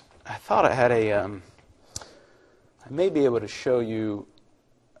thought I had I may be able to show you.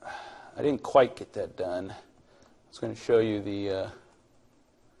 I didn't quite get that done. I was going to show you the.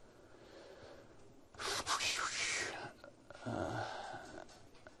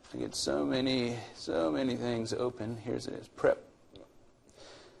 I get so many things open. Here's it. Prep.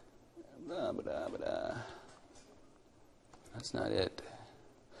 That's not it.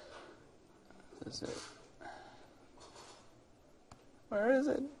 This is it. Where is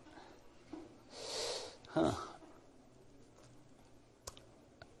it? Huh.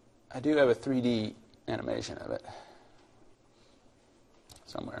 I do have a 3D animation of it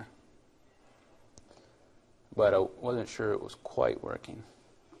somewhere, but I wasn't sure it was quite working.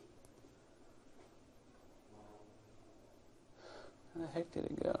 Where the heck did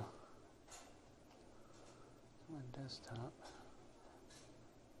it go? My desktop.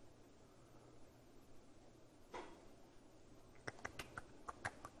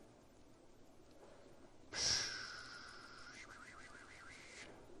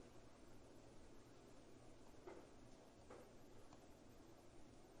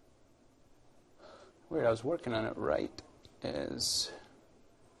 Weird, I was working on it right at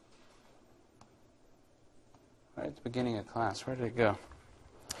the beginning of class. Where did it go?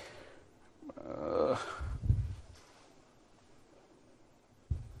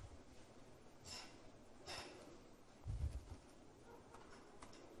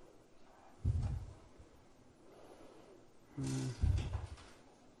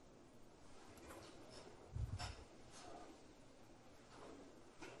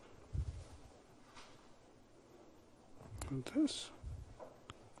 This.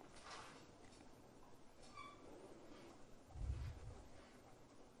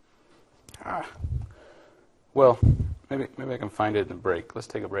 Well, maybe I can find it in the break. Let's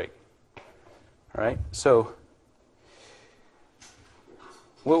take a break. All right. So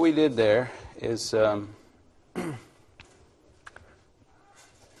what we did there is we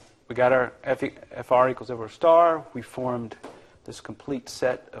got our FR equals over star. We formed this complete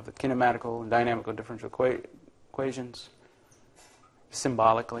set of the kinematical and dynamical differential equations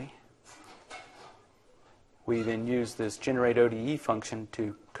symbolically. We then use this generate ODE function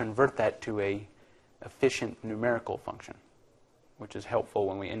to convert that to a efficient numerical function, which is helpful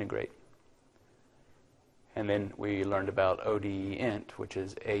when we integrate. And then we learned about ODE int, which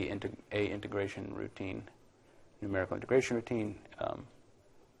is a integration routine, numerical integration routine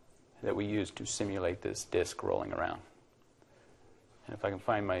that we use to simulate this disk rolling around. And if I can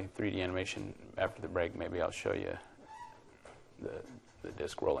find my 3D animation after the break, maybe I'll show you the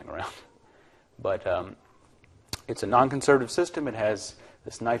disk rolling around. But it's a non-conservative system. It has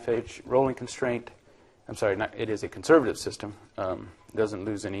this knife edge rolling constraint. I'm sorry, it is a conservative system. It doesn't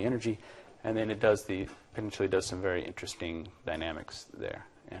lose any energy. And then it potentially does some very interesting dynamics there.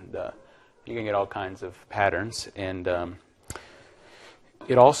 And you can get all kinds of patterns. And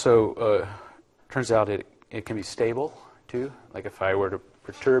it also turns out it can be stable, too. Like if I were to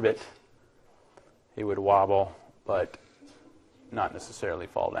perturb it, it would wobble, but not necessarily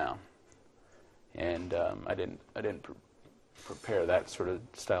fall down. And I didn't prepare that sort of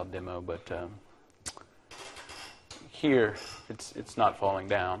style demo, but here it's not falling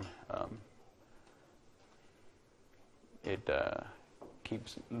down. It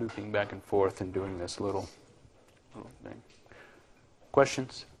keeps looping back and forth and doing this little thing.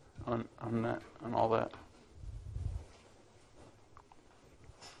 Questions on that, on all that?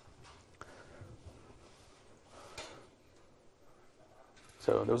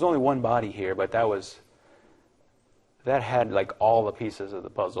 So there was only one body here, but that had like all the pieces of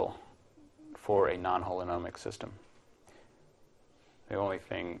the puzzle for a non-holonomic system. The only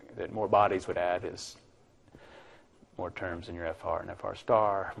thing that more bodies would add is more terms in your FR and FR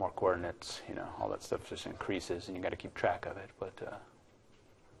star, more coordinates, all that stuff just increases, and you got to keep track of it. But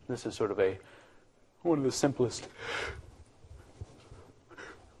this is sort of one of the simplest,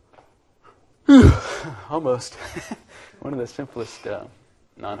 almost one of the simplest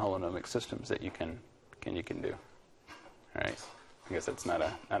non-holonomic systems that you can do. All right. I guess that's not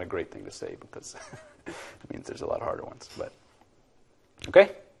a great thing to say because it means there's a lot harder ones. But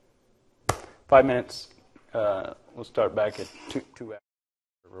okay, 5 minutes. We'll start back at 2 hours.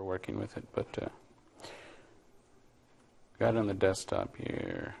 We're working with it, but got it on the desktop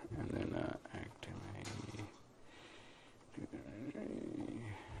here, and then active MAE.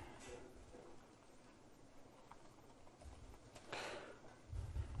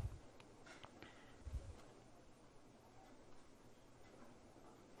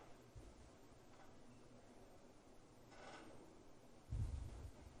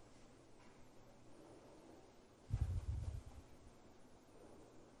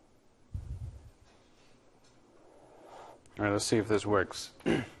 All right, let's see if this works.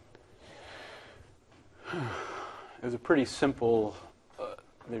 It was a pretty simple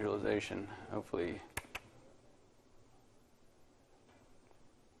visualization, hopefully.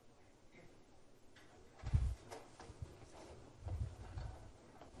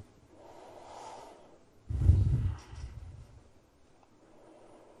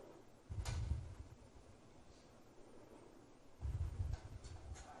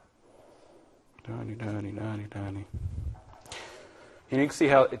 And you can see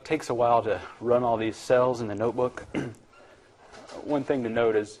how it takes a while to run all these cells in the notebook. One thing to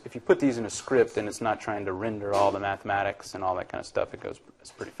note is if you put these in a script and it's not trying to render all the mathematics and all that kind of stuff,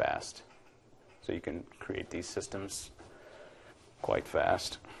 it's pretty fast. So you can create these systems quite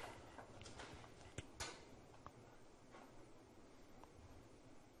fast.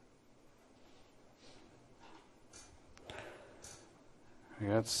 We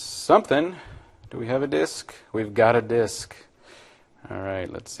got something. Do we have a disk? We've got a disk. All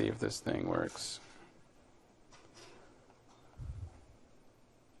right, let's see if this thing works.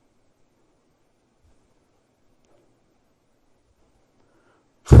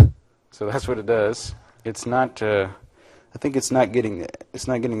 So that's what it does. It's not. I think it's not getting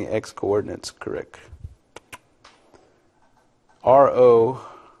the x coordinates correct. RO.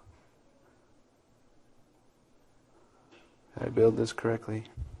 Did I build this correctly?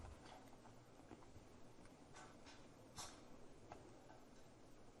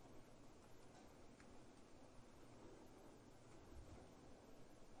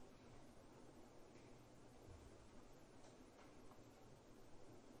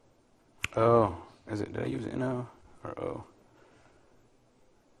 Oh, is it? Did I use NO or O?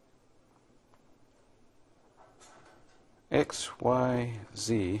 X, Y,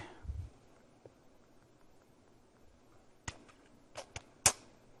 Z.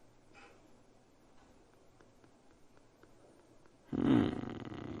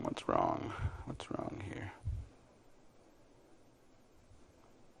 What's wrong? What's wrong here?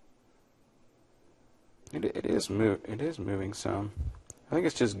 It is moving some. I think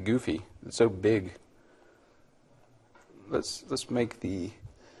it's just goofy. It's so big. Let's make the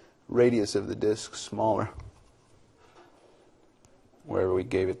radius of the disk smaller. Wherever we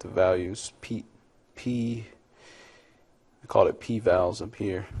gave it the values, I called it p-vals up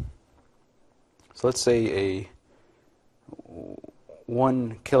here. So let's say a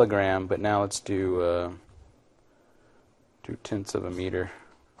 1 kilogram, but now let's do 2/10 of a meter.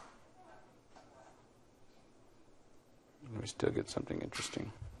 We still get something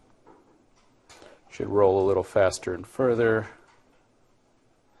interesting. Should roll a little faster and further.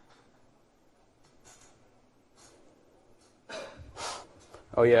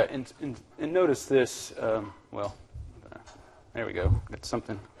 Oh yeah, and notice this. There we go. It's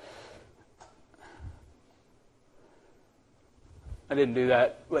something. I didn't do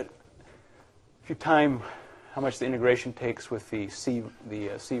that, but if you time how much the integration takes with the C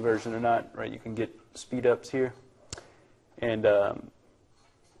version or not, right? You can get speed ups here, and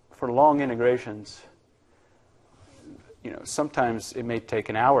for long integrations, sometimes it may take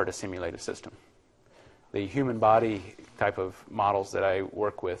an hour to simulate a system. The human body type of models that I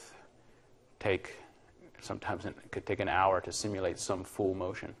work with sometimes it could take an hour to simulate some full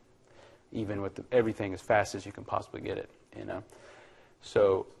motion, even with everything as fast as you can possibly get it.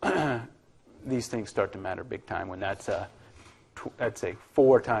 So these things start to matter big time when that's a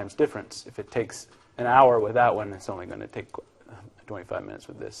 4 times difference. If it takes an hour with that one, it's only going to take 25 minutes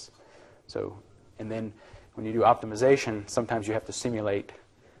with this. So, and then when you do optimization, sometimes you have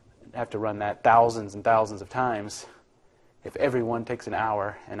to run that thousands and thousands of times. If every one takes an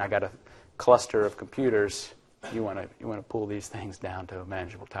hour, and I got a cluster of computers, you want to pull these things down to a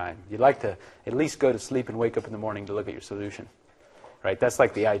manageable time. You'd like to at least go to sleep and wake up in the morning to look at your solution, right? That's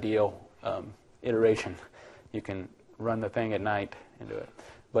like the ideal iteration. You can run the thing at night and do it.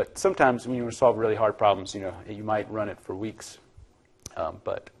 But sometimes when you want to solve really hard problems, you might run it for weeks.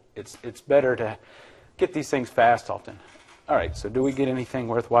 But it's better to get these things fast often. All right, so do we get anything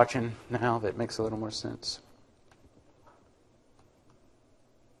worth watching now that makes a little more sense?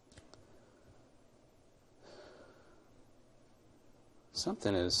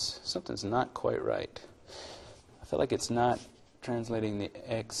 Something's not quite right. I feel like it's not translating the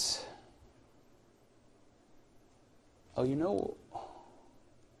X. Oh,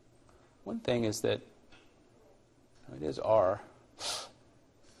 one thing is that it is R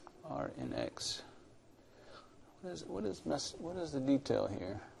in X. What is the detail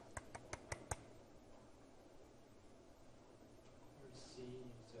here?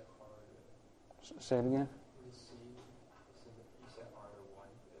 Say it again.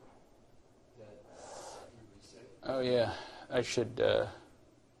 Oh yeah, I should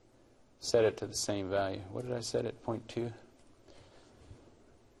set it to the same value. What did I set it? 0.2.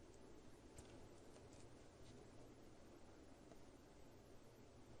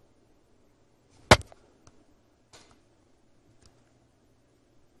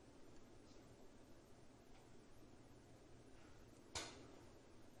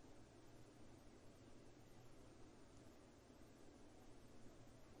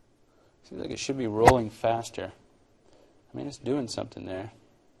 Seems like it should be rolling faster. I mean, it's doing something there.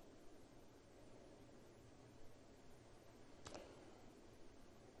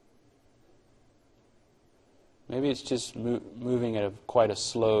 Maybe it's just moving at quite a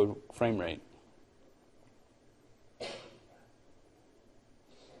slow frame rate.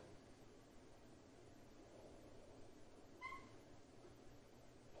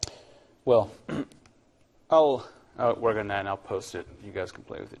 Well, I'll work on that and I'll post it. You guys can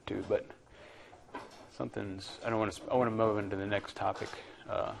play with it too. But I want to move into the next topic.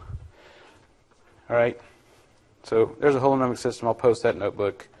 All right. So there's a holonomic system. I'll post that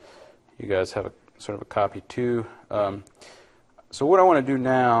notebook. You guys have a sort of a copy too. So what I want to do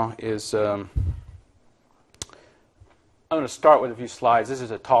now is I'm going to start with a few slides. This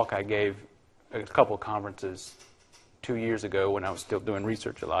is a talk I gave at a couple of conferences 2 years ago when I was still doing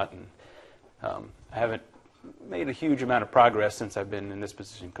research a lot, and I haven't made a huge amount of progress since I've been in this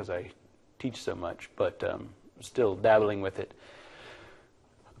position because I teach so much, but still dabbling with it.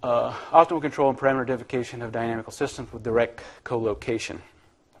 Optimal control and parameter identification of dynamical systems with direct co-location.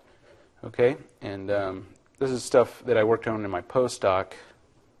 Okay, and this is stuff that I worked on in my postdoc.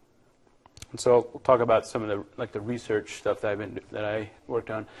 And so we'll talk about some of the research stuff that I worked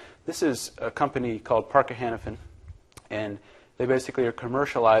on. This is a company called Parker Hannifin, and they basically are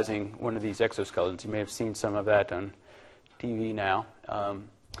commercializing one of these exoskeletons. You may have seen some of that on TV now.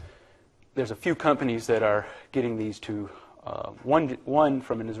 There's a few companies that are getting these to. One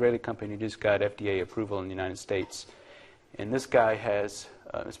from an Israeli company just got FDA approval in the United States, and this guy is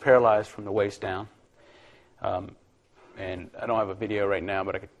paralyzed from the waist down. And I don't have a video right now,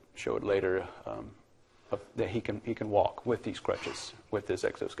 but I could show it later. That he can walk with these crutches with this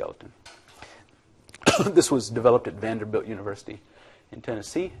exoskeleton. This was developed at Vanderbilt University in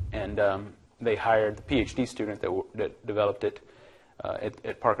Tennessee, and they hired the PhD student that developed it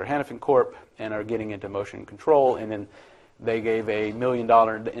at Parker Hannifin Corp. And are getting into motion control. And then they gave a $1 million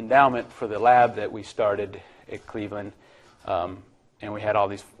endowment for the lab that we started at Cleveland, and we had all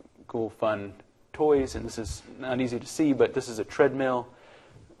these cool, fun toys. And this is not easy to see, but this is a treadmill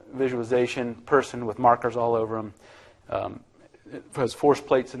visualization person with markers all over them. It has force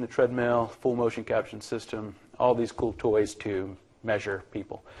plates in the treadmill, full motion capture system, all these cool toys to measure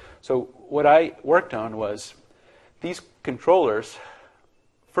people. So what I worked on was these controllers.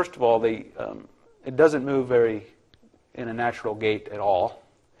 First of all, it doesn't move very in a natural gait at all.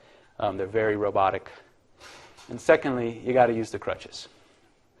 They're very robotic. And secondly, you got to use the crutches.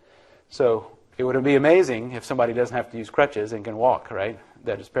 So it would be amazing if somebody doesn't have to use crutches and can walk, right?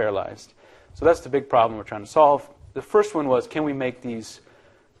 That is paralyzed. So that's the big problem we're trying to solve. The first one was, can we make these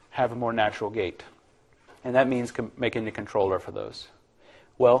have a more natural gait? And that means making the controller for those.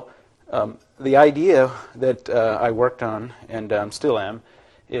 Well, the idea that I worked on, and still am,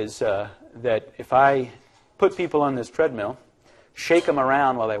 is that if I put people on this treadmill, shake them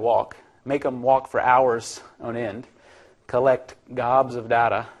around while they walk, make them walk for hours on end, collect gobs of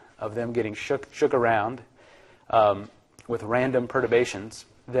data of them getting shook around with random perturbations,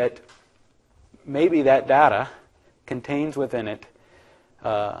 that maybe that data contains within it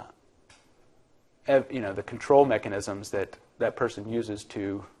the control mechanisms that that person uses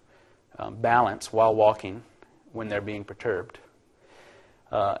to balance while walking when they're being perturbed.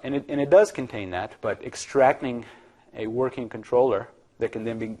 And it does contain that, but extracting a working controller that can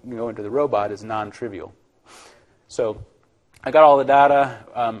then go into the robot is non-trivial. So I got all the data.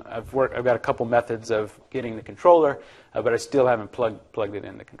 I've got a couple methods of getting the controller, but I still haven't plugged it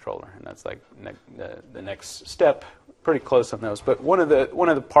in the controller, and that's like the next step. Pretty close on those. But one of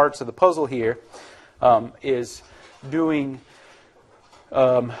the parts of the puzzle here is doing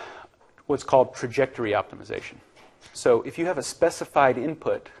what's called trajectory optimization. So if you have a specified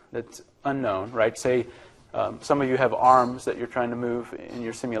input that's unknown, right? Say some of you have arms that you're trying to move in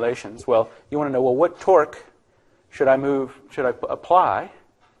your simulations. Well, you want to know, well, what torque should I apply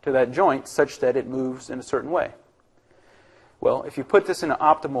to that joint such that it moves in a certain way? Well, if you put this in an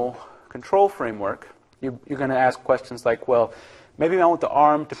optimal control framework, you're going to ask questions like, well, maybe I want the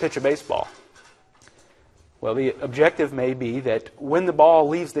arm to pitch a baseball. Well, the objective may be that when the ball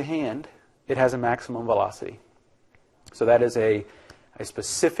leaves the hand, it has a maximum velocity. So that is a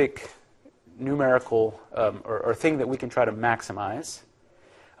specific numerical or thing that we can try to maximize.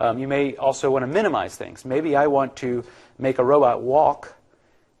 You may also want to minimize things. Maybe I want to make a robot walk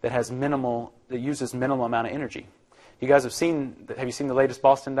that uses minimal amount of energy. You guys have you seen the latest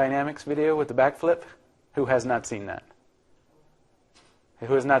Boston Dynamics video with the backflip? Who has not seen that?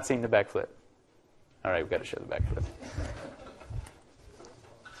 Who has not seen the backflip? All right, we've got to show the backflip.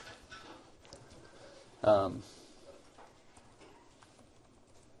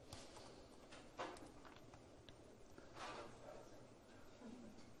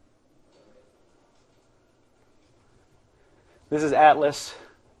 This is Atlas.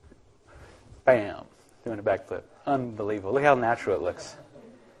 Bam, doing a backflip. Unbelievable. Look how natural it looks.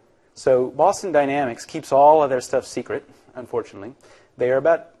 So Boston Dynamics keeps all of their stuff secret, unfortunately. They are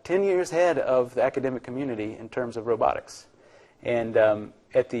about 10 years ahead of the academic community in terms of robotics. And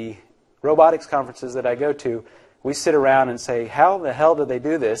at the robotics conferences that I go to, we sit around and say, how the hell do they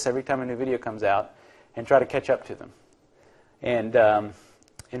do this every time a new video comes out, and try to catch up to them. And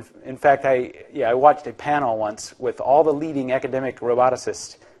in fact, I watched a panel once with all the leading academic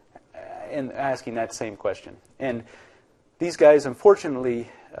roboticists and asking that same question. And these guys, unfortunately,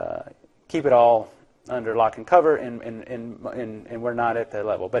 keep it all under lock and cover, and we're not at that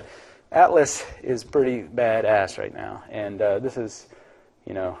level. But Atlas is pretty badass right now, and this is,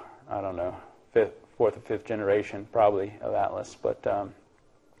 I don't know, fourth or fifth generation probably of Atlas, but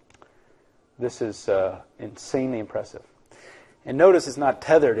this is insanely impressive. And notice it's not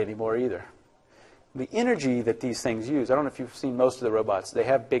tethered anymore either. The energy that these things use, I don't know if you've seen most of the robots, they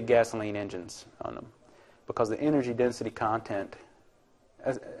have big gasoline engines on them because the energy density content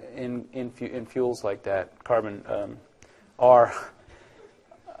in fuels like that, carbon, are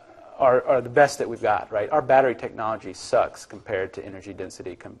the best that we've got, right? Our battery technology sucks compared to energy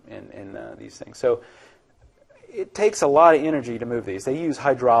density in these things. So it takes a lot of energy to move these. They use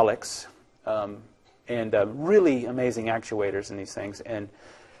hydraulics and really amazing actuators in these things, and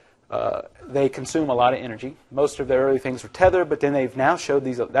they consume a lot of energy. Most of their early things were tethered, but then they've now showed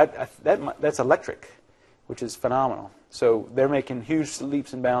these that's electric, which is phenomenal. So they're making huge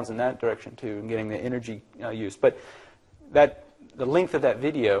leaps and bounds in that direction too, and getting the energy use. But the length of that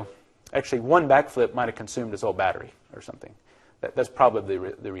video, actually one backflip might have consumed his whole battery or something. That's probably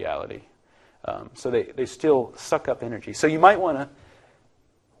the reality. So they still suck up energy. So you might want to,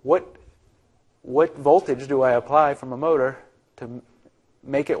 what voltage do I apply from a motor to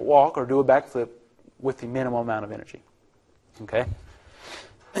make it walk or do a backflip with the minimal amount of energy? Okay?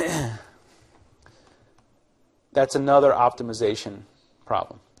 That's another optimization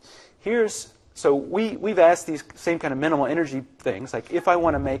problem. So we've asked these same kind of minimal energy things, like if I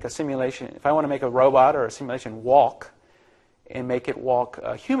want to make a simulation, if I want to make a robot or a simulation walk and make it walk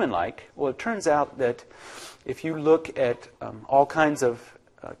human-like, well, it turns out that if you look at all kinds of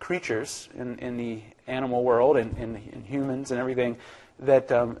creatures in the animal world and in humans and everything, that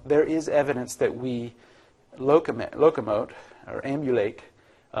there is evidence that we locomote or ambulate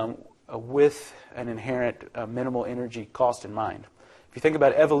with an inherent minimal energy cost in mind. If you think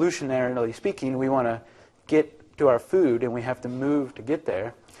about evolutionarily speaking, we want to get to our food and we have to move to get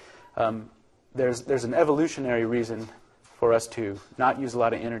there. There's an evolutionary reason for us to not use a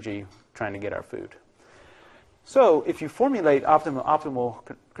lot of energy trying to get our food. So if you formulate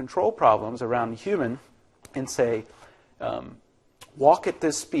optimal control problems around the human and say, walk at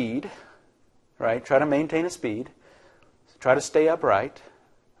this speed, right? Try to maintain a speed. Try to stay upright.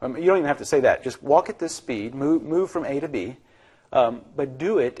 You don't even have to say that. Just walk at this speed, move from A to B, but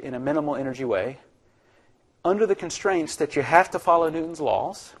do it in a minimal energy way under the constraints that you have to follow Newton's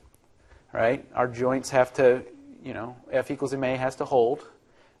laws, right? Our joints have to, F equals MA has to hold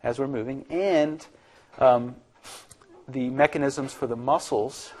as we're moving, and the mechanisms for the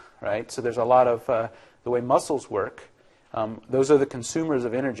muscles, right? So there's a lot of the way muscles work. Those are the consumers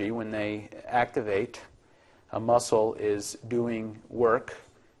of energy. When they activate, a muscle is doing work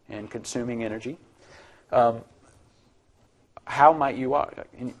and consuming energy. How might you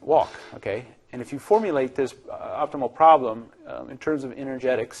walk? Okay, and if you formulate this optimal problem in terms of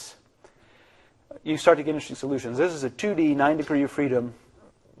energetics, you start to get interesting solutions. This is a 2D 9 degree of freedom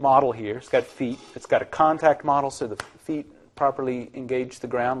model here. It's got feet. It's got a contact model, so the feet properly engage the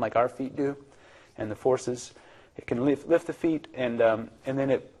ground like our feet do, and the forces. It can lift the feet, and then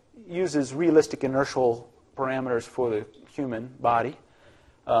it uses realistic inertial parameters for the human body.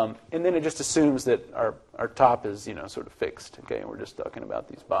 And then it just assumes that our top is, sort of fixed, okay, and we're just talking about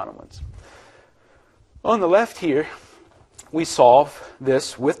these bottom ones. On the left here, we solve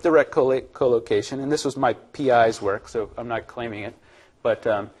this with direct collocation, and this was my PI's work, so I'm not claiming it,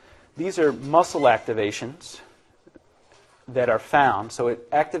 but these are muscle activations that are found. So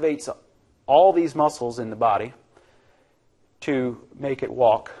it activates all these muscles in the body to make it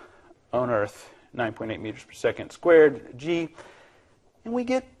walk on Earth 9.8 meters per second squared, g. And we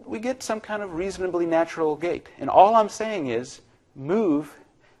get some kind of reasonably natural gait. And all I'm saying is move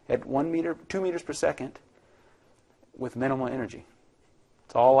at 2 meters per second with minimal energy.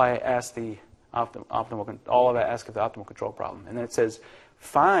 That's all I ask the all I ask of the optimal control problem. And then it says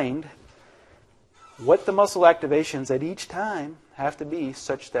find what the muscle activations at each time have to be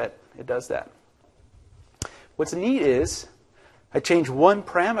such that it does that. What's neat is I change one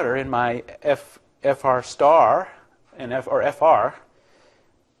parameter in my FR star and FR,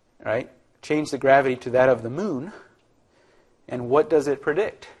 right? Change the gravity to that of the moon, and what does it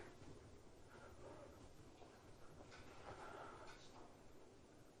predict?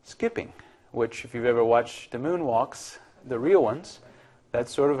 Skipping, which if you've ever watched the moonwalks, the real ones,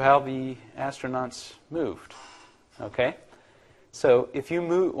 that's sort of how the astronauts moved. Okay? So if you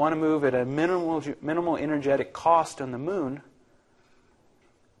want to move at a minimal energetic cost on the moon,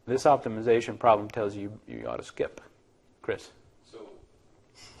 this optimization problem tells you you ought to skip. Chris? So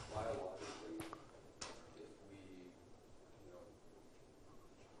biologically, if we,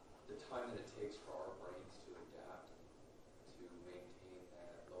 the time that it takes for our brains to adapt to maintain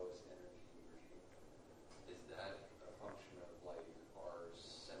that lowest energy regime, is that a function of like our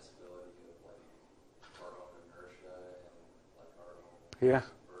sensibility of like our own inertia and like our own Yeah.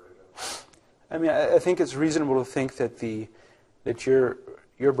 vertigo? I mean, I think it's reasonable to think that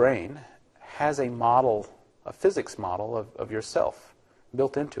your brain has a model, a physics model of yourself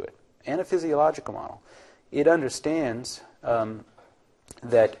built into it, and a physiological model. It understands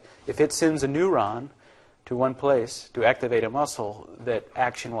that if it sends a neuron to one place to activate a muscle, that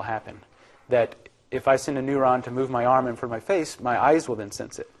action will happen. That if I send a neuron to move my arm in front of my face, my eyes will then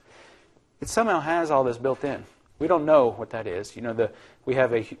sense it. It somehow has all this built in. We don't know what that is. We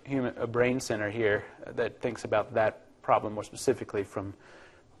have a brain center here that thinks about that problem more specifically from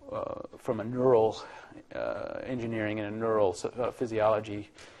a neural engineering and a neural physiology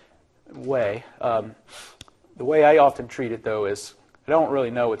way. The way I often treat it, though, is I don't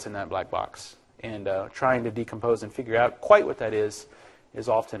really know what's in that black box, and trying to decompose and figure out quite what that is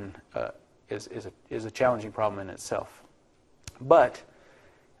often is a challenging problem in itself. But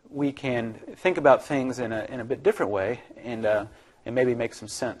we can think about things in a bit different way and maybe make some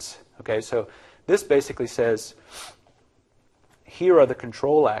sense. Okay, so this basically says, here are the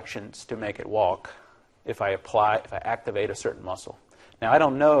control actions to make it walk if I activate a certain muscle. Now, I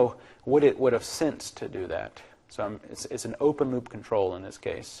don't know what it would have sensed to do that. So it's an open loop control in this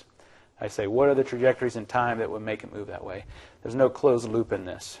case. I say, what are the trajectories in time that would make it move that way? There's no closed loop in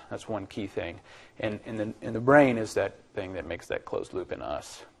this. That's one key thing. And the brain is that thing that makes that closed loop in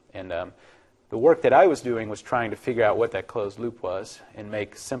us. And the work that I was doing was trying to figure out what that closed loop was and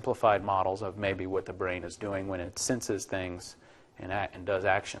make simplified models of maybe what the brain is doing when it senses things and does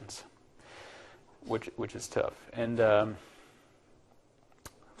actions, which is tough. And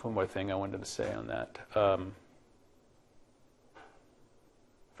one more thing I wanted to say on that.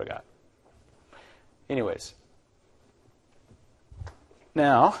 Forgot. Anyways,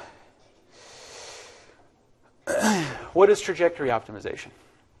 now, what is trajectory optimization?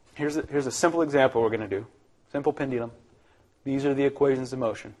 Here's a simple example we're going to do. Simple pendulum. These are the equations of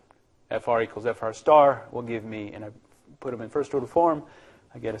motion. Fr equals Fr star will give me, and I put them in first order form,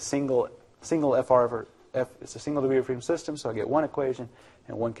 I get a single Fr over F. It's a single degree of freedom system, so I get one equation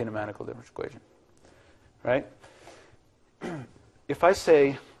and one kinematical difference equation. Right? If I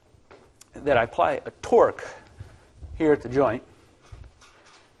say that I apply a torque here at the joint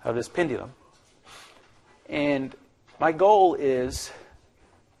of this pendulum, and my goal is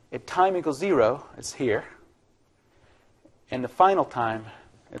at time equals 0, it's here, and the final time,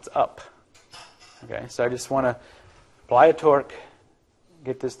 it's up. Okay, so I just want to apply a torque,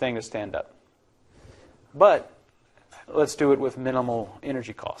 get this thing to stand up. But let's do it with minimal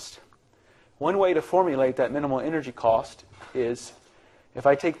energy cost. One way to formulate that minimal energy cost is if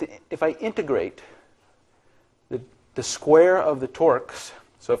I integrate the square of the torques.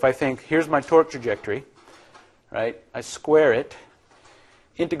 So if I think here's my torque trajectory, right? I square it,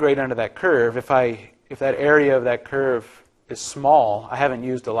 integrate under that curve. If that area of that curve is small, I haven't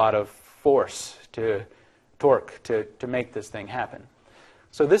used a lot of force to torque to make this thing happen.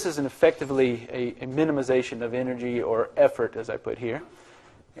 So this is effectively a minimization of energy or effort, as I put here.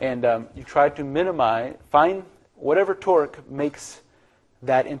 And you try to find whatever torque makes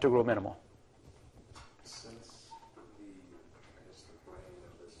that integral minimal. Since the brain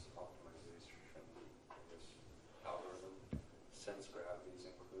of this optimization, this algorithm, since gravity is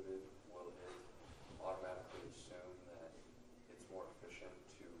included, will it automatically assume that it's more efficient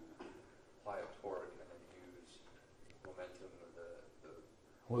to apply a torque and then use momentum of the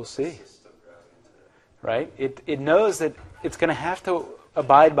We'll see. system gravity to Right? It knows that it's going to have to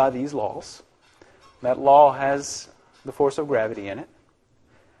abide by these laws. That law has the force of gravity in it.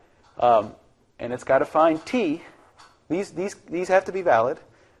 And it's got to find T. These have to be valid.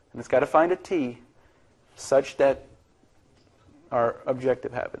 And it's got to find a T such that our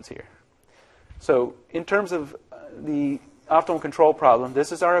objective happens here. So in terms of the optimal control problem,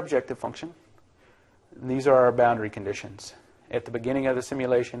 this is our objective function. And these are our boundary conditions. At the beginning of the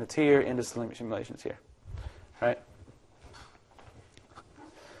simulation, it's here. End of the simulation, it's here. Right?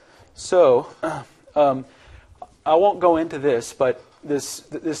 So I won't go into this, but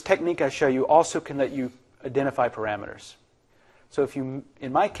this technique I show you also can let you identify parameters. So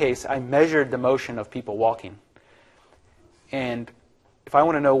in my case, I measured the motion of people walking. And if I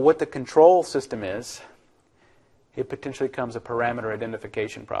want to know what the control system is, it potentially becomes a parameter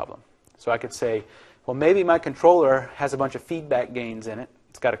identification problem. So I could say, well, maybe my controller has a bunch of feedback gains in it.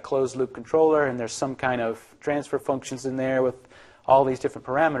 It's got a closed loop controller, and there's some kind of transfer functions in there with all these different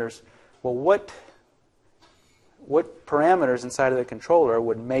parameters. Well, what parameters inside of the controller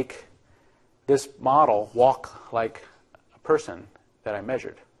would make this model walk like a person that I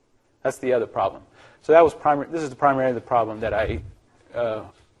measured? That's the other problem. So that was this is primarily the problem that I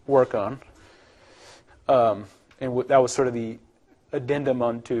work on. And that was sort of the addendum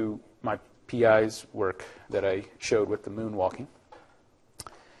onto my PI's work that I showed with the moonwalking.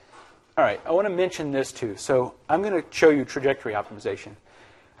 All right, I want to mention this too. So I'm going to show you trajectory optimization.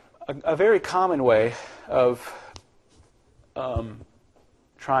 A very common way of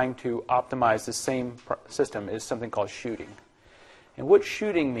trying to optimize the same system is something called shooting. And what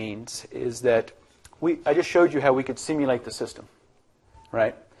shooting means is that I just showed you how we could simulate the system,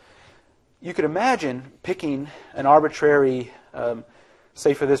 right? You could imagine picking an arbitrary,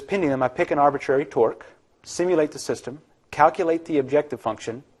 say for this pendulum, I pick an arbitrary torque, simulate the system, calculate the objective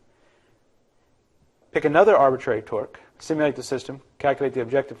function, pick another arbitrary torque, simulate the system, calculate the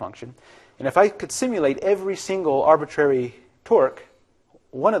objective function. And if I could simulate every single arbitrary torque,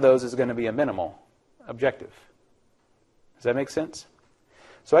 one of those is going to be a minimal objective. Does that make sense?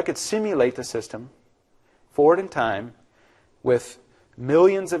 So I could simulate the system forward in time with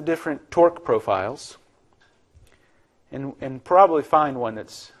millions of different torque profiles and probably find one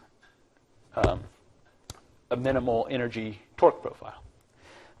that's a minimal energy torque profile.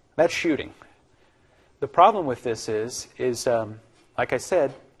 That's shooting. The problem with this is like I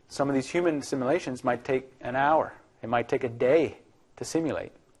said, some of these human simulations might take an hour. It might take a day to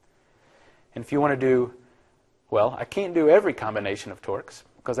simulate. And if you want to do, well, I can't do every combination of torques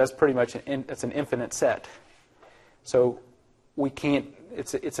because that's pretty much it's an infinite set. So we can't.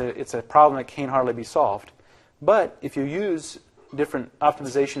 It's a problem that can't hardly be solved. But if you use different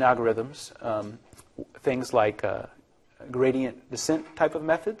optimization algorithms, things like gradient descent type of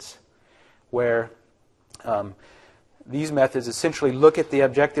methods, where these methods essentially look at the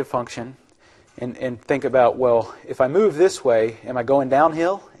objective function and think about, well, if I move this way, am I going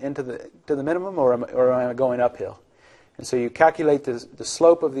downhill to the minimum, or am I going uphill? And so you calculate the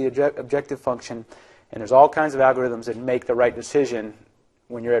slope of the objective function, and there's all kinds of algorithms that make the right decision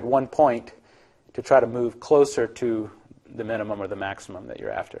when you're at one point to try to move closer to the minimum or the maximum that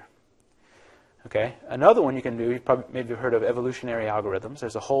you're after. Okay. Another one you can do, you've probably maybe heard of evolutionary algorithms.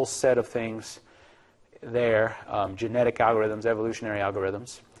 There's a whole set of things there, genetic algorithms, evolutionary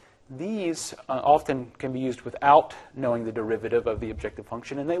algorithms. These often can be used without knowing the derivative of the objective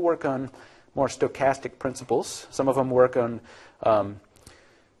function, and they work on more stochastic principles. Some of them work on,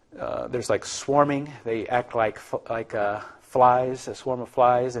 there's like swarming. They act like flies, a swarm of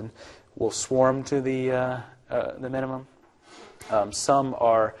flies, and will swarm to the minimum. Some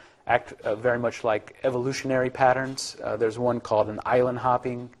act very much like evolutionary patterns. There's one called an island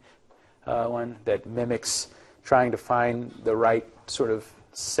hopping one that mimics trying to find the right sort of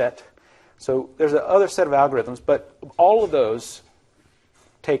set. So there's another set of algorithms, but all of those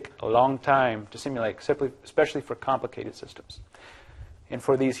take a long time to simulate, especially for complicated systems. And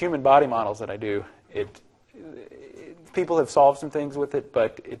for these human body models that I do, people have solved some things with it,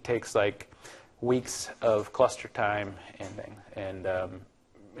 but it takes like weeks of cluster time and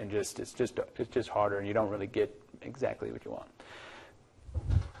it's just harder, and you don't really get exactly what you want.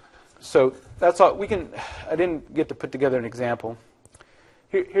 So that's all I didn't get to put together an example.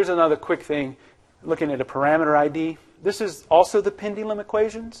 Here's another quick thing, looking at a parameter ID. This is also the pendulum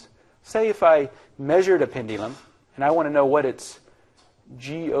equations. Say if I measured a pendulum and I want to know what its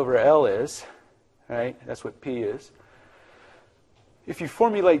G over L is, right? That's what P is. If you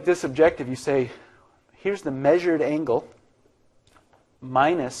formulate this objective, you say, here's the measured angle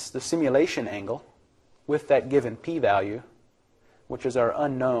minus the simulation angle with that given P value, which is our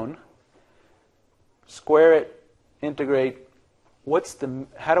unknown. Square it, integrate.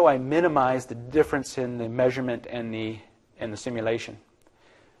 How do I minimize the difference in the measurement and the simulation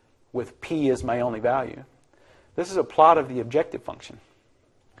with P as my only value? This is a plot of the objective function,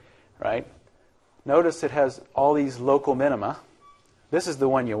 right? Notice it has all these local minima. This is the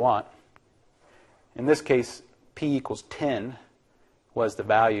one you want. In this case, P equals 10 was the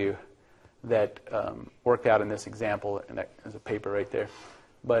value that worked out in this example, and there's a paper right there.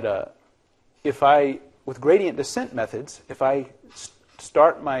 But with gradient descent methods, if I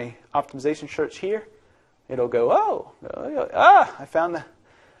start my optimization search here, it'll go, I found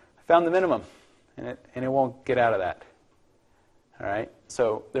the minimum, and it won't get out of that. All right.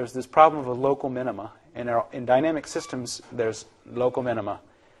 So there's this problem of a local minima, and in dynamic systems, there's local minima.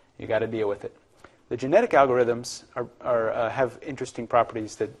 You got to deal with it. The genetic algorithms have interesting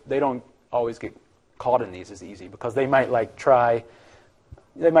properties that they don't always get caught in these as easy, because they might try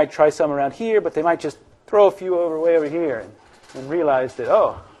some around here, but they might just throw a few way over here and realize that,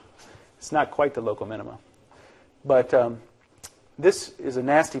 it's not quite the local minima. But this is a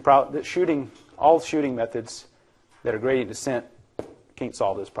nasty problem. That all shooting methods that are gradient descent can't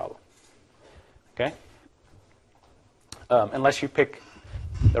solve this problem. Okay? Unless you pick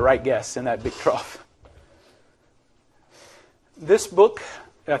the right guess in that big trough. This book,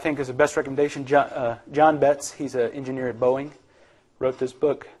 I think, is the best recommendation. John Betts, he's an engineer at Boeing, wrote this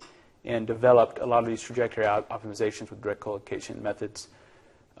book and developed a lot of these trajectory optimizations with direct collocation methods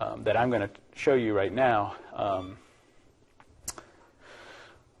that I'm going to show you right now.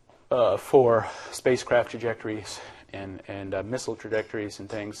 for spacecraft trajectories and missile trajectories and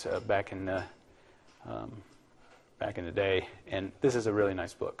things back in the day. And this is a really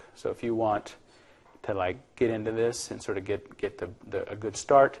nice book. So if you want to like get into this and sort of get a good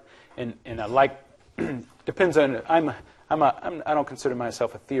start, and I like depends on I don't consider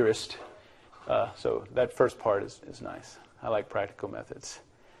myself a theorist, so that first part is nice. I like practical methods,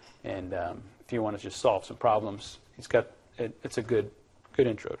 and if you want to just solve some problems, it's a good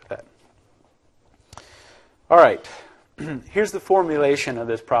intro to that. All right, here's the formulation of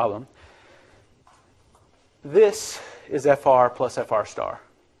this problem. This is FR plus FR star.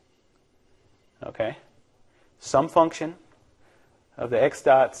 Okay? Some function of the x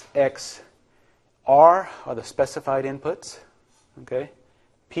dots x. R are the specified inputs. Okay?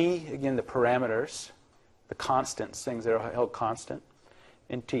 P, again, the parameters, the constants, things that are held constant,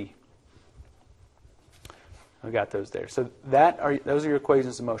 and T. We got those there. So those are your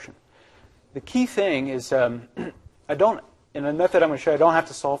equations of motion. The key thing is in the method I'm going to show you, I don't have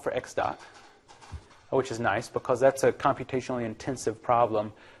to solve for x dot, which is nice because that's a computationally intensive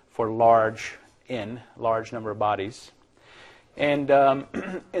problem for large number of bodies. And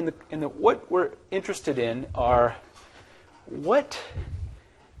what we're interested in are what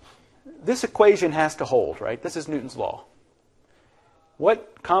this equation has to hold, right? This is Newton's law.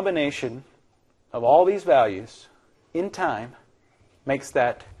 What combination of all these values in time makes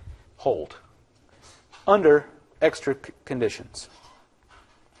that hold under extra conditions?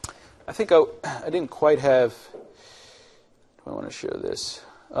 I think I didn't quite have. Do I want to show this?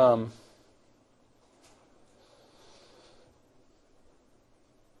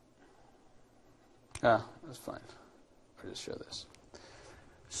 That's fine. I'll just show this.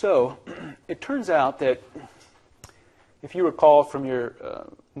 So it turns out that if you recall from your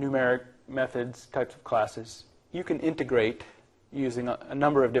numeric methods types of classes, you can integrate using a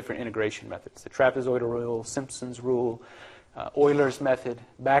number of different integration methods. The trapezoidal rule, Simpson's rule, Euler's method,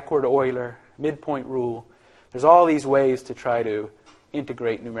 backward Euler, midpoint rule. There's all these ways to try to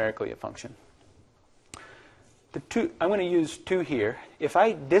integrate numerically a function. I'm going to use two here. If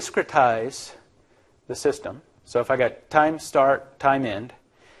I discretize the system, so if I got time start, time end,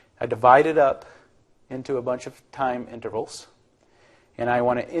 I divide it up into a bunch of time intervals, and I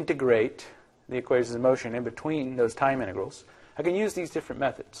want to integrate the equations of motion in between those time integrals, I can use these different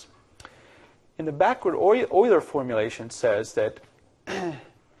methods. And the backward Euler formulation says that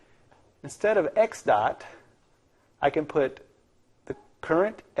instead of x dot, I can put the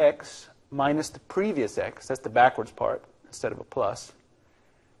current x minus the previous x, that's the backwards part, instead of a plus,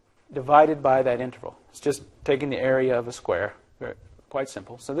 divided by that interval. It's just taking the area of a square. Quite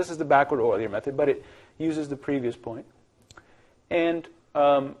simple. So this is the backward Euler method, but it uses the previous point. And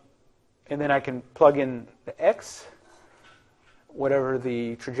then I can plug in the x, whatever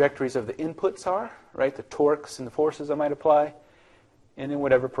the trajectories of the inputs are, right? The torques and the forces I might apply, and then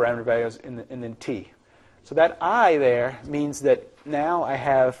whatever parameter values, and then t. So that I there means that now I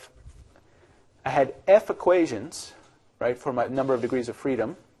had f equations, right, for my number of degrees of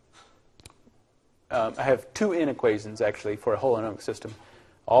freedom. I have two n equations, actually, for a holonomic system.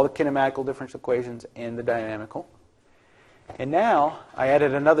 All the kinematical differential equations and the dynamical. And now I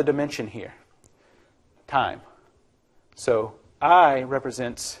added another dimension here, time. So I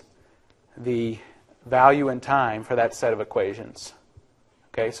represents the value in time for that set of equations.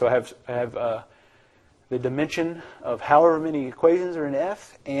 Okay, so I have the dimension of however many equations are in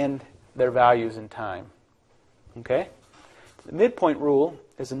F and their values in time. Okay? The midpoint rule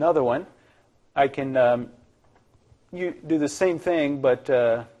is another one. I can you do the same thing, but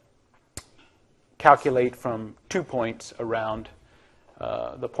calculate from 2 points around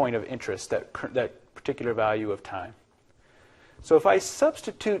the point of interest, that particular value of time. So if I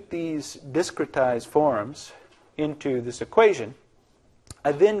substitute these discretized forms into this equation,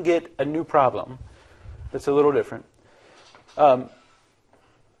 I then get a new problem that's a little different. I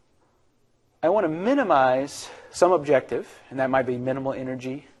want to minimize some objective, and that might be minimal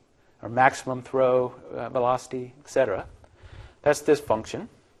energy or maximum throw velocity, etc. That's this function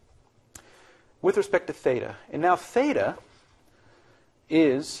with respect to theta. And now theta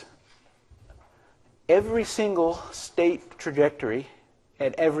is every single state trajectory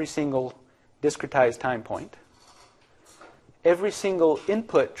at every single discretized time point, every single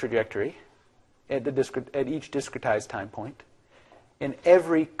input trajectory at each discretized time point, and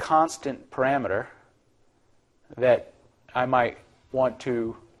every constant parameter that I might want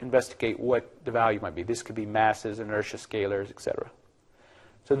to investigate what the value might be. This could be masses, inertia, scalars, etc.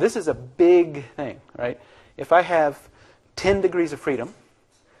 So this is a big thing, right? If I have 10 degrees of freedom,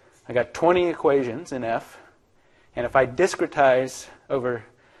 I got 20 equations in F, and if I discretize over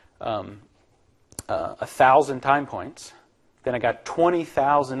 1,000 time points, then I got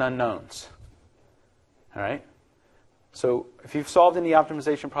 20,000 unknowns. All right? So if you've solved any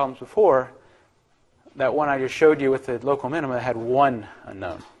optimization problems before, that one I just showed you with the local minima had one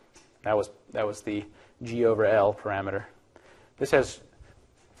unknown. That was the G over L parameter. This has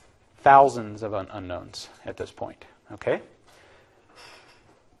thousands of unknowns at this point. Okay?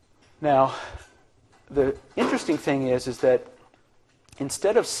 Now, the interesting thing is that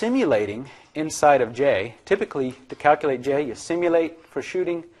instead of simulating inside of J, typically to calculate J, you simulate for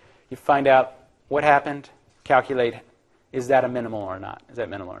shooting, you find out what happened, calculate, is that a minimal or not? Is that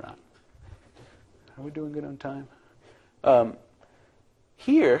minimal or not? Are we doing good on time?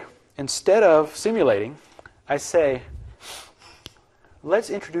 Here, instead of simulating, I say, let's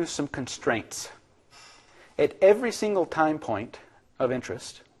introduce some constraints. At every single time point of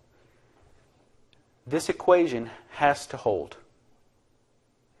interest, this equation has to hold.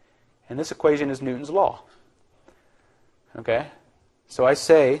 And this equation is Newton's law. Okay? So I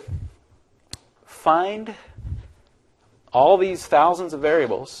say, find all these thousands of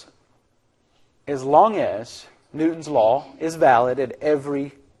variables as long as Newton's law is valid at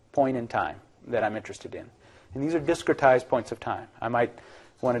every point in time that I'm interested in. And these are discretized points of time. I might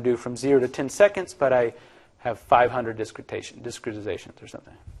want to do from 0 to 10 seconds, but I have 500 discretizations or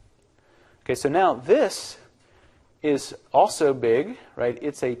something. Okay, so now this is also big, right?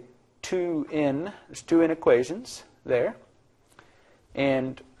 It's a 2n. There's 2n equations there.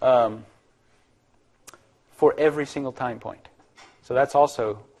 And for every single time point. So that's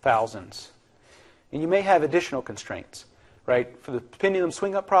also thousands. And you may have additional constraints, right? For the pendulum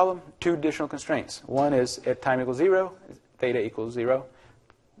swing up problem, 2 additional constraints. One is at time equals 0, theta equals 0.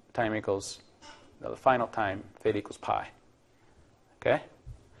 Time equals, the final time, theta equals pi. Okay?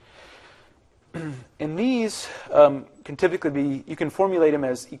 And these can typically be, you can formulate them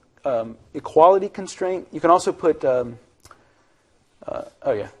as equality constraint. You can also put,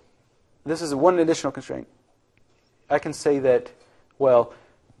 this is one additional constraint. I can say that, well,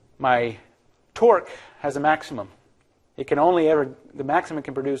 my torque has a maximum. It can only the maximum it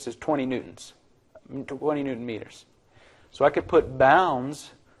can produce is 20 newtons, 20 newton meters. So I could put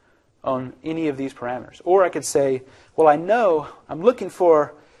bounds on any of these parameters. Or I could say, well, I know I'm looking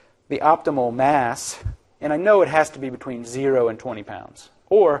for the optimal mass, and I know it has to be between 0 and 20 pounds.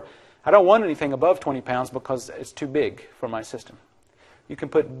 Or I don't want anything above 20 pounds because it's too big for my system. You can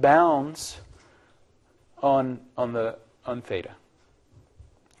put bounds on theta.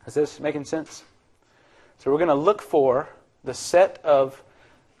 Is this making sense? So we're going to look for the set of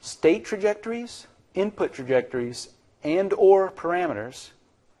state trajectories, input trajectories, and or parameters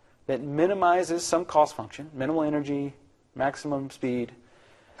that minimizes some cost function, minimal energy, maximum speed,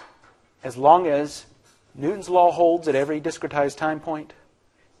 as long as Newton's law holds at every discretized time point,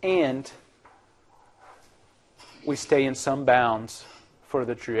 and we stay in some bounds for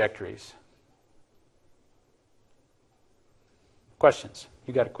the trajectories. Questions?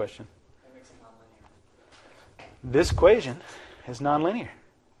 You got a question? That makes it nonlinear. This equation is nonlinear,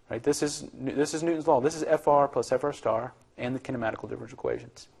 right? This is Newton's law. This is FR plus FR star and the kinematical differential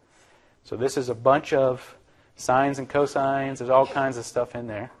equations. So this is a bunch of sines and cosines. There's all kinds of stuff in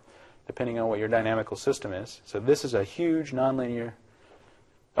there, depending on what your dynamical system is. So this is a huge nonlinear.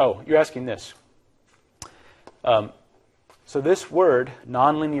 Oh, you're asking this. So this word,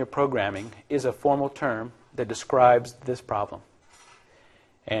 nonlinear programming, is a formal term that describes this problem.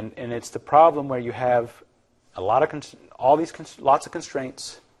 And it's the problem where you have a lot of lots of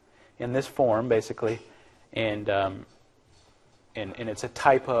constraints in this form, basically, and it's a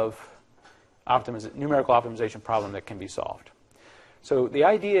type of numerical optimization problem that can be solved. So the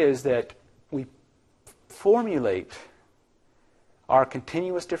idea is that we formulate our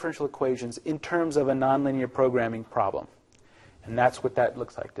continuous differential equations in terms of a nonlinear programming problem, and that's what that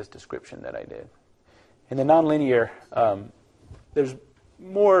looks like. This description that I did. In the nonlinear, there's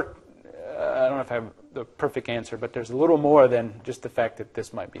more, I don't know if I have the perfect answer, but there's a little more than just the fact that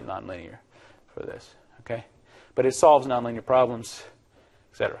this might be nonlinear for this, okay? But it solves nonlinear problems,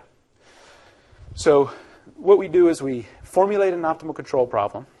 etc. So what we do is we formulate an optimal control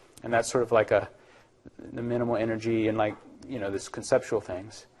problem, and that's sort of like the minimal energy and this conceptual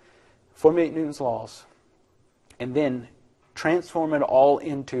things. Formulate Newton's laws, and then transform it all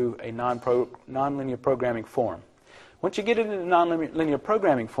into a nonlinear programming form. Once you get it into nonlinear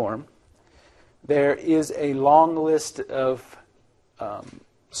programming form, there is a long list of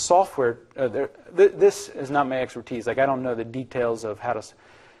software. This is not my expertise. I don't know the details of how to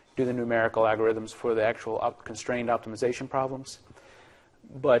do the numerical algorithms for the actual constrained optimization problems.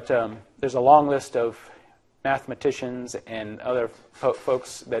 But there's a long list of mathematicians and other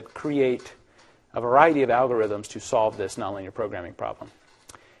folks that create a variety of algorithms to solve this nonlinear programming problem.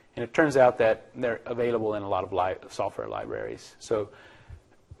 And it turns out that they're available in a lot of software libraries. So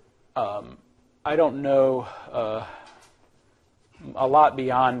I don't know a lot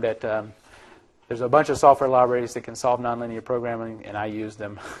beyond that. There's a bunch of software libraries that can solve nonlinear programming, and I use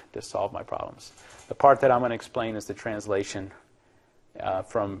them to solve my problems. The part that I'm going to explain is the translation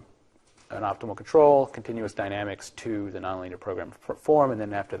from an optimal control, continuous dynamics, to the nonlinear programming form, and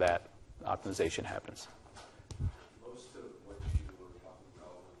then after that, optimization happens. Most of what you were talking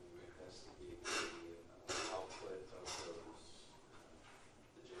about when you investigate the output of those,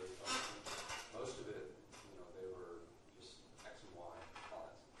 the J function, most of it, they were just X and Y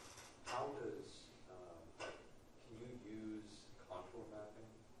plots. How does, can you use contour mapping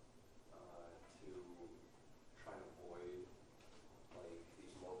to try and avoid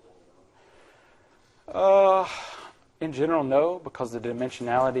these local minima? In general, no, because the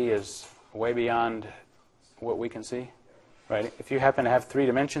dimensionality is way beyond what we can see, right? If you happen to have 3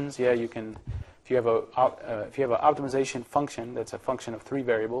 dimensions, yeah, you can. If you have an optimization function that's a function of 3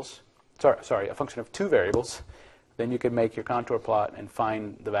 variables, a function of 2 variables, then you could make your contour plot and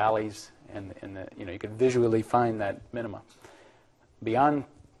find the valleys, and you could visually find that minima. Beyond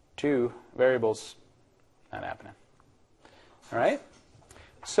 2 variables, not happening. All right,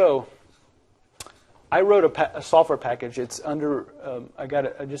 so I wrote a software package. It's under. I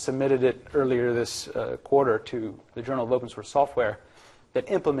just submitted it earlier this quarter to the Journal of Open Source Software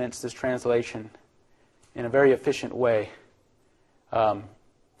that implements this translation in a very efficient way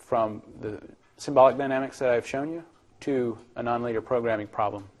from the symbolic dynamics that I've shown you to a nonlinear programming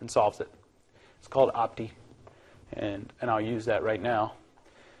problem and solves it. It's called OPTI, and I'll use that right now.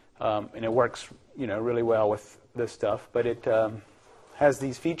 And it works, really well with this stuff. But it has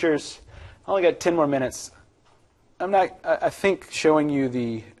these features. I only got 10 more minutes. I think showing you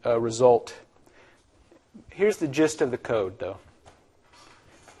the result. Here's the gist of the code, though.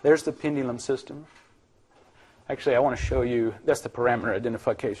 There's the pendulum system. Actually, I want to show you. That's the parameter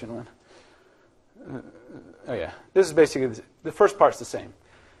identification one. Oh, yeah. This is basically, the first part's the same.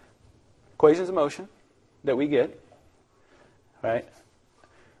 Equations of motion that we get, right?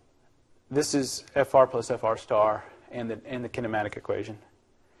 This is FR plus FR star and the kinematic equation.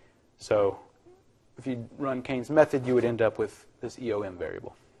 So if you run Kayne's method, you would end up with this EOM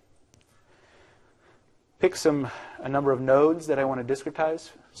variable. Pick a number of nodes that I want to discretize.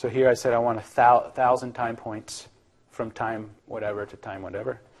 So here I said I want 1,000 time points from time whatever to time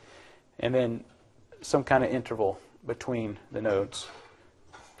whatever. And then some kind of interval between the nodes,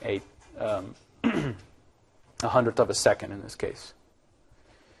 a 100th of a second in this case.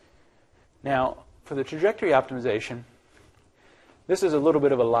 Now, for the trajectory optimization, this is a little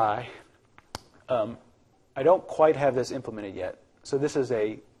bit of a lie. I don't quite have this implemented yet. So this is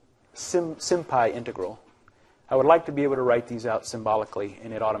a SymPy integral. I would like to be able to write these out symbolically,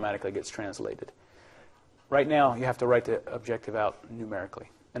 and it automatically gets translated. Right now, you have to write the objective out numerically,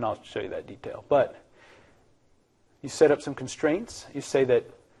 and I'll show you that detail. But you set up some constraints. You say that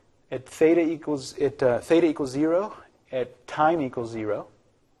at theta equals 0, at time equals 0,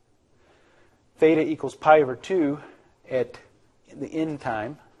 theta equals pi over 2 at the end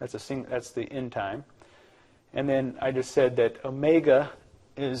time. That's the end time. And then I just said that omega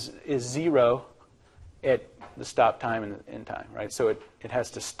is 0 at the stop time and the end time, right? So it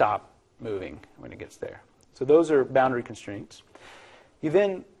has to stop moving when it gets there. So those are boundary constraints. You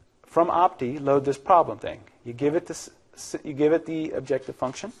then, from OPTI, load this problem thing. You give it the objective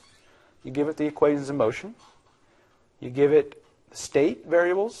function. You give it the equations of motion. You give it state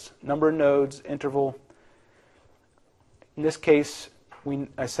variables, number of nodes, interval. In this case,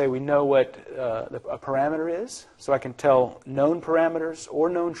 I say we know what a parameter is, so I can tell known parameters or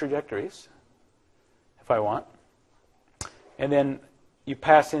known trajectories if I want. And then you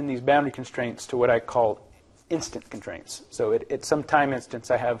pass in these boundary constraints to what I call instant constraints. So at some time instance,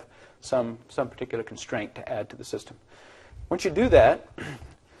 I have some particular constraint to add to the system. Once you do that,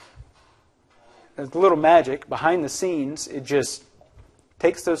 there's a little magic. Behind the scenes, it just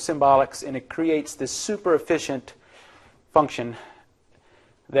takes those symbolics and it creates this super efficient function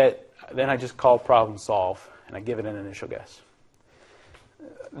that then I just call problem solve, and I give it an initial guess.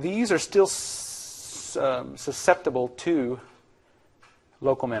 These are still susceptible to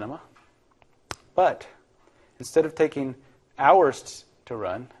local minima, but instead of taking hours to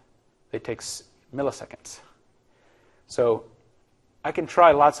run, they take milliseconds. So I can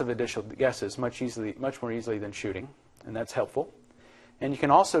try lots of additional guesses much more easily than shooting, and that's helpful. And you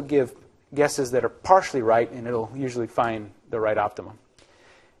can also give guesses that are partially right, and it'll usually find the right optimum.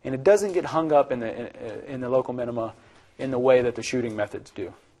 and it doesn't get hung up in the local minima in the way that the shooting methods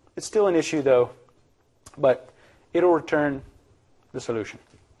do. It's still an issue, though, but it'll return the solution.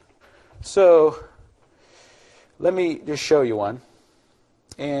 So let me just show you one.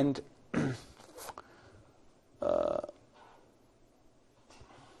 And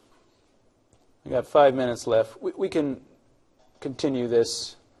we got 5 minutes left. We can continue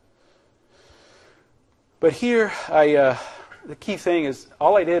this. But here, the key thing is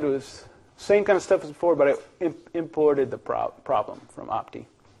all I did was same kind of stuff as before, but I imported the problem from Opti.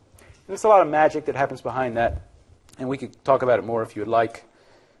 And there's a lot of magic that happens behind that, and we could talk about it more if you would like.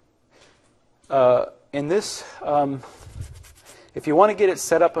 In this, if you want to get it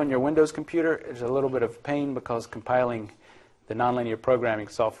set up on your Windows computer, there's a little bit of pain because compiling the nonlinear programming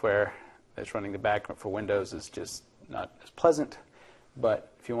software that's running the background for Windows is just not as pleasant.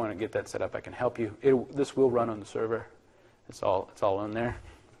 But if you want to get that set up, I can help you. This will run on the server. It's all in there.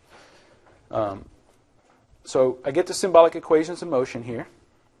 So I get the symbolic equations of motion here.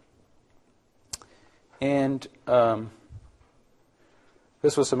 And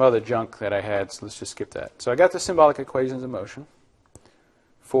this was some other junk that I had, so let's just skip that. So I got the symbolic equations of motion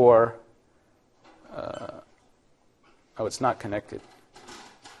for, oh, it's not connected.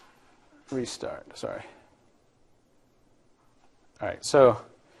 Restart, sorry. All right, so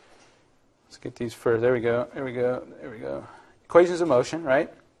let's get these first. There we go, there we go, there we go. Equations of motion,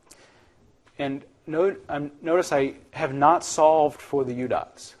 right? And notice I have not solved for the u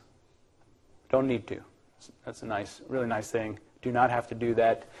dots. Don't need to. That's a nice, really nice thing. Do not have to do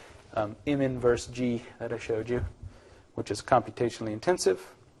that M inverse G that I showed you, which is computationally intensive.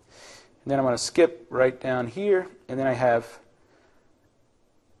 And then I'm going to skip right down here, and then I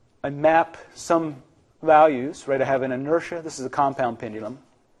map some values, right? I have an inertia. This is a compound pendulum,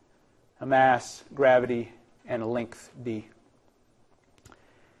 a mass, gravity, and a length d.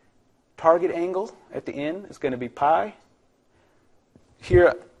 Target angle at the end is going to be pi.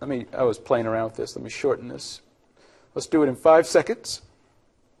 Here, I was playing around with this. Let me shorten this. Let's do it in 5 seconds.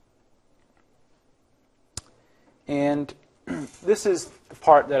 And this is the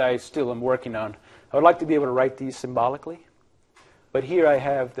part that I still am working on. I would like to be able to write these symbolically. But here I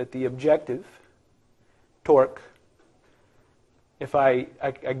have that the objective torque, if I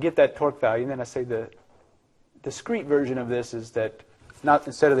get that torque value, and then I say the discrete version of this is that not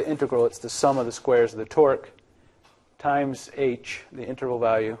instead of the integral, it's the sum of the squares of the torque times h, the interval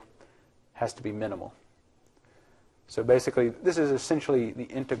value, has to be minimal. So basically, this is essentially the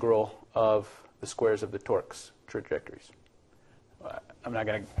integral of the squares of the torque's trajectories. I'm not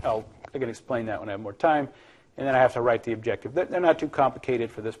going to, I can explain that when I have more time. And then I have to write the objective. They're not too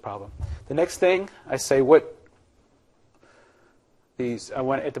complicated for this problem. The next thing, I say at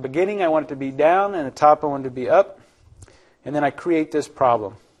the beginning, I want it to be down, and at the top, I want it to be up. And then I create this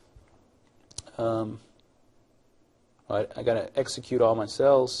problem. I got to execute all my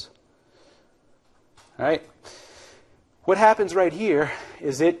cells. All right. What happens right here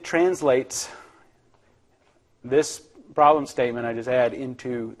is it translates this problem statement I just had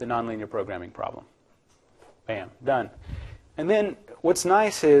into the nonlinear programming problem. Bam, done. And then what's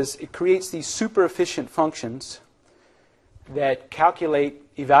nice is it creates these super efficient functions that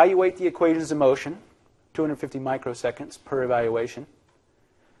evaluate the equations of motion, 250 microseconds per evaluation.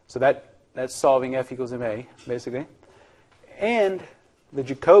 So that's solving F equals MA, basically. And the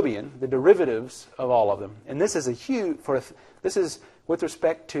Jacobian, the derivatives of all of them. And this is this is with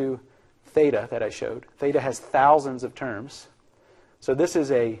respect to theta that I showed. Theta has thousands of terms. So this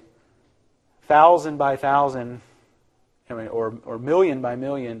is a 1,000 by 1,000, or million by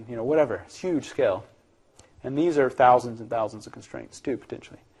million, whatever. It's huge scale. And these are thousands and thousands of constraints, too,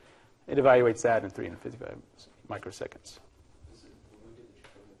 potentially. It evaluates that in 355 microseconds. When we did the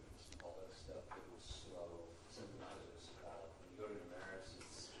Jacobian, all that stuff, it was slow. Sometimes when you go to numerous,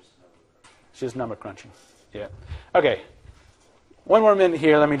 it's just number crunching. It's just number crunching. Yeah. Okay. One more minute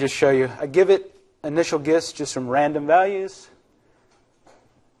here. Let me just show you. I give it initial guess just from random values.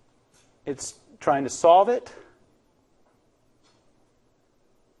 It's trying to solve it.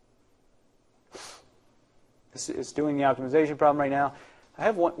 It's doing the optimization problem right now. I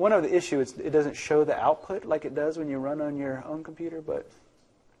have one other issue. It doesn't show the output like it does when you run on your own computer, but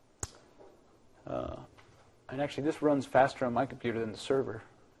and actually this runs faster on my computer than the server.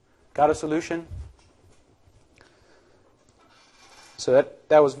 Got a solution? So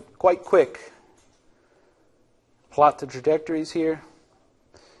that was quite quick. Plot the trajectories here.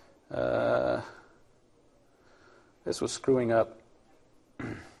 This was screwing up.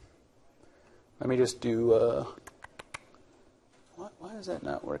 Let me just do, why is that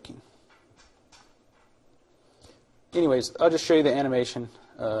not working? Anyways, I'll just show you the animation.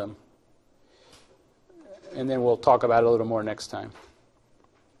 And then we'll talk about it a little more next time.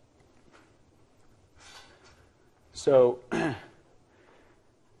 So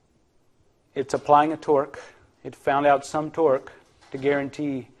it's applying a torque. It found out some torque to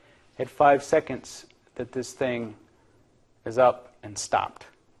guarantee at 5 seconds that this thing is up and stopped.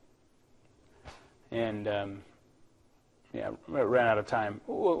 And yeah, ran out of time.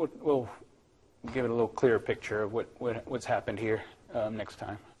 We'll give it a little clearer picture of what's happened here next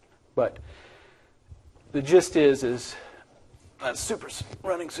time. But the gist is that's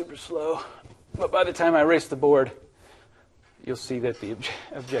running super slow. But by the time I erase the board, you'll see that the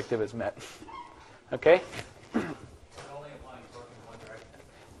objective is met. Okay? Only applying torque in one direction.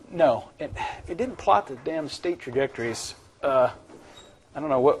 No, it didn't plot the damn state trajectories. I don't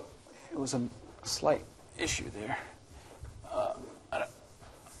know what. It was a slight issue there.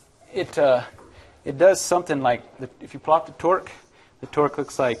 It does something like if you plot the torque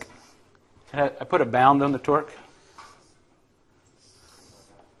looks like. I put a bound on the torque.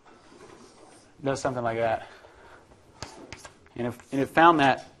 It does something like that. And it found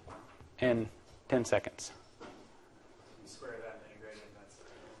that in 10 seconds. Square that and integrate it,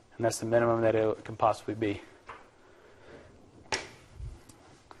 And that's the minimum that it can possibly be.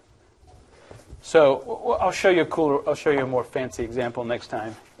 So I'll show you a more fancy example next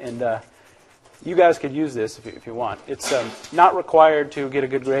time. And you guys could use this if you want. It's not required to get a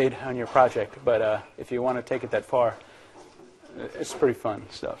good grade on your project, but if you want to take it that far, it's pretty fun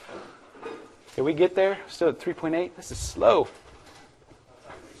stuff. Did we get there? Still at 3.8? This is slow.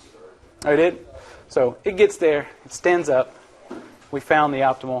 I did? So it gets there. It stands up. We found the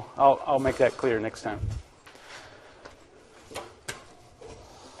optimal. I'll make that clear next time.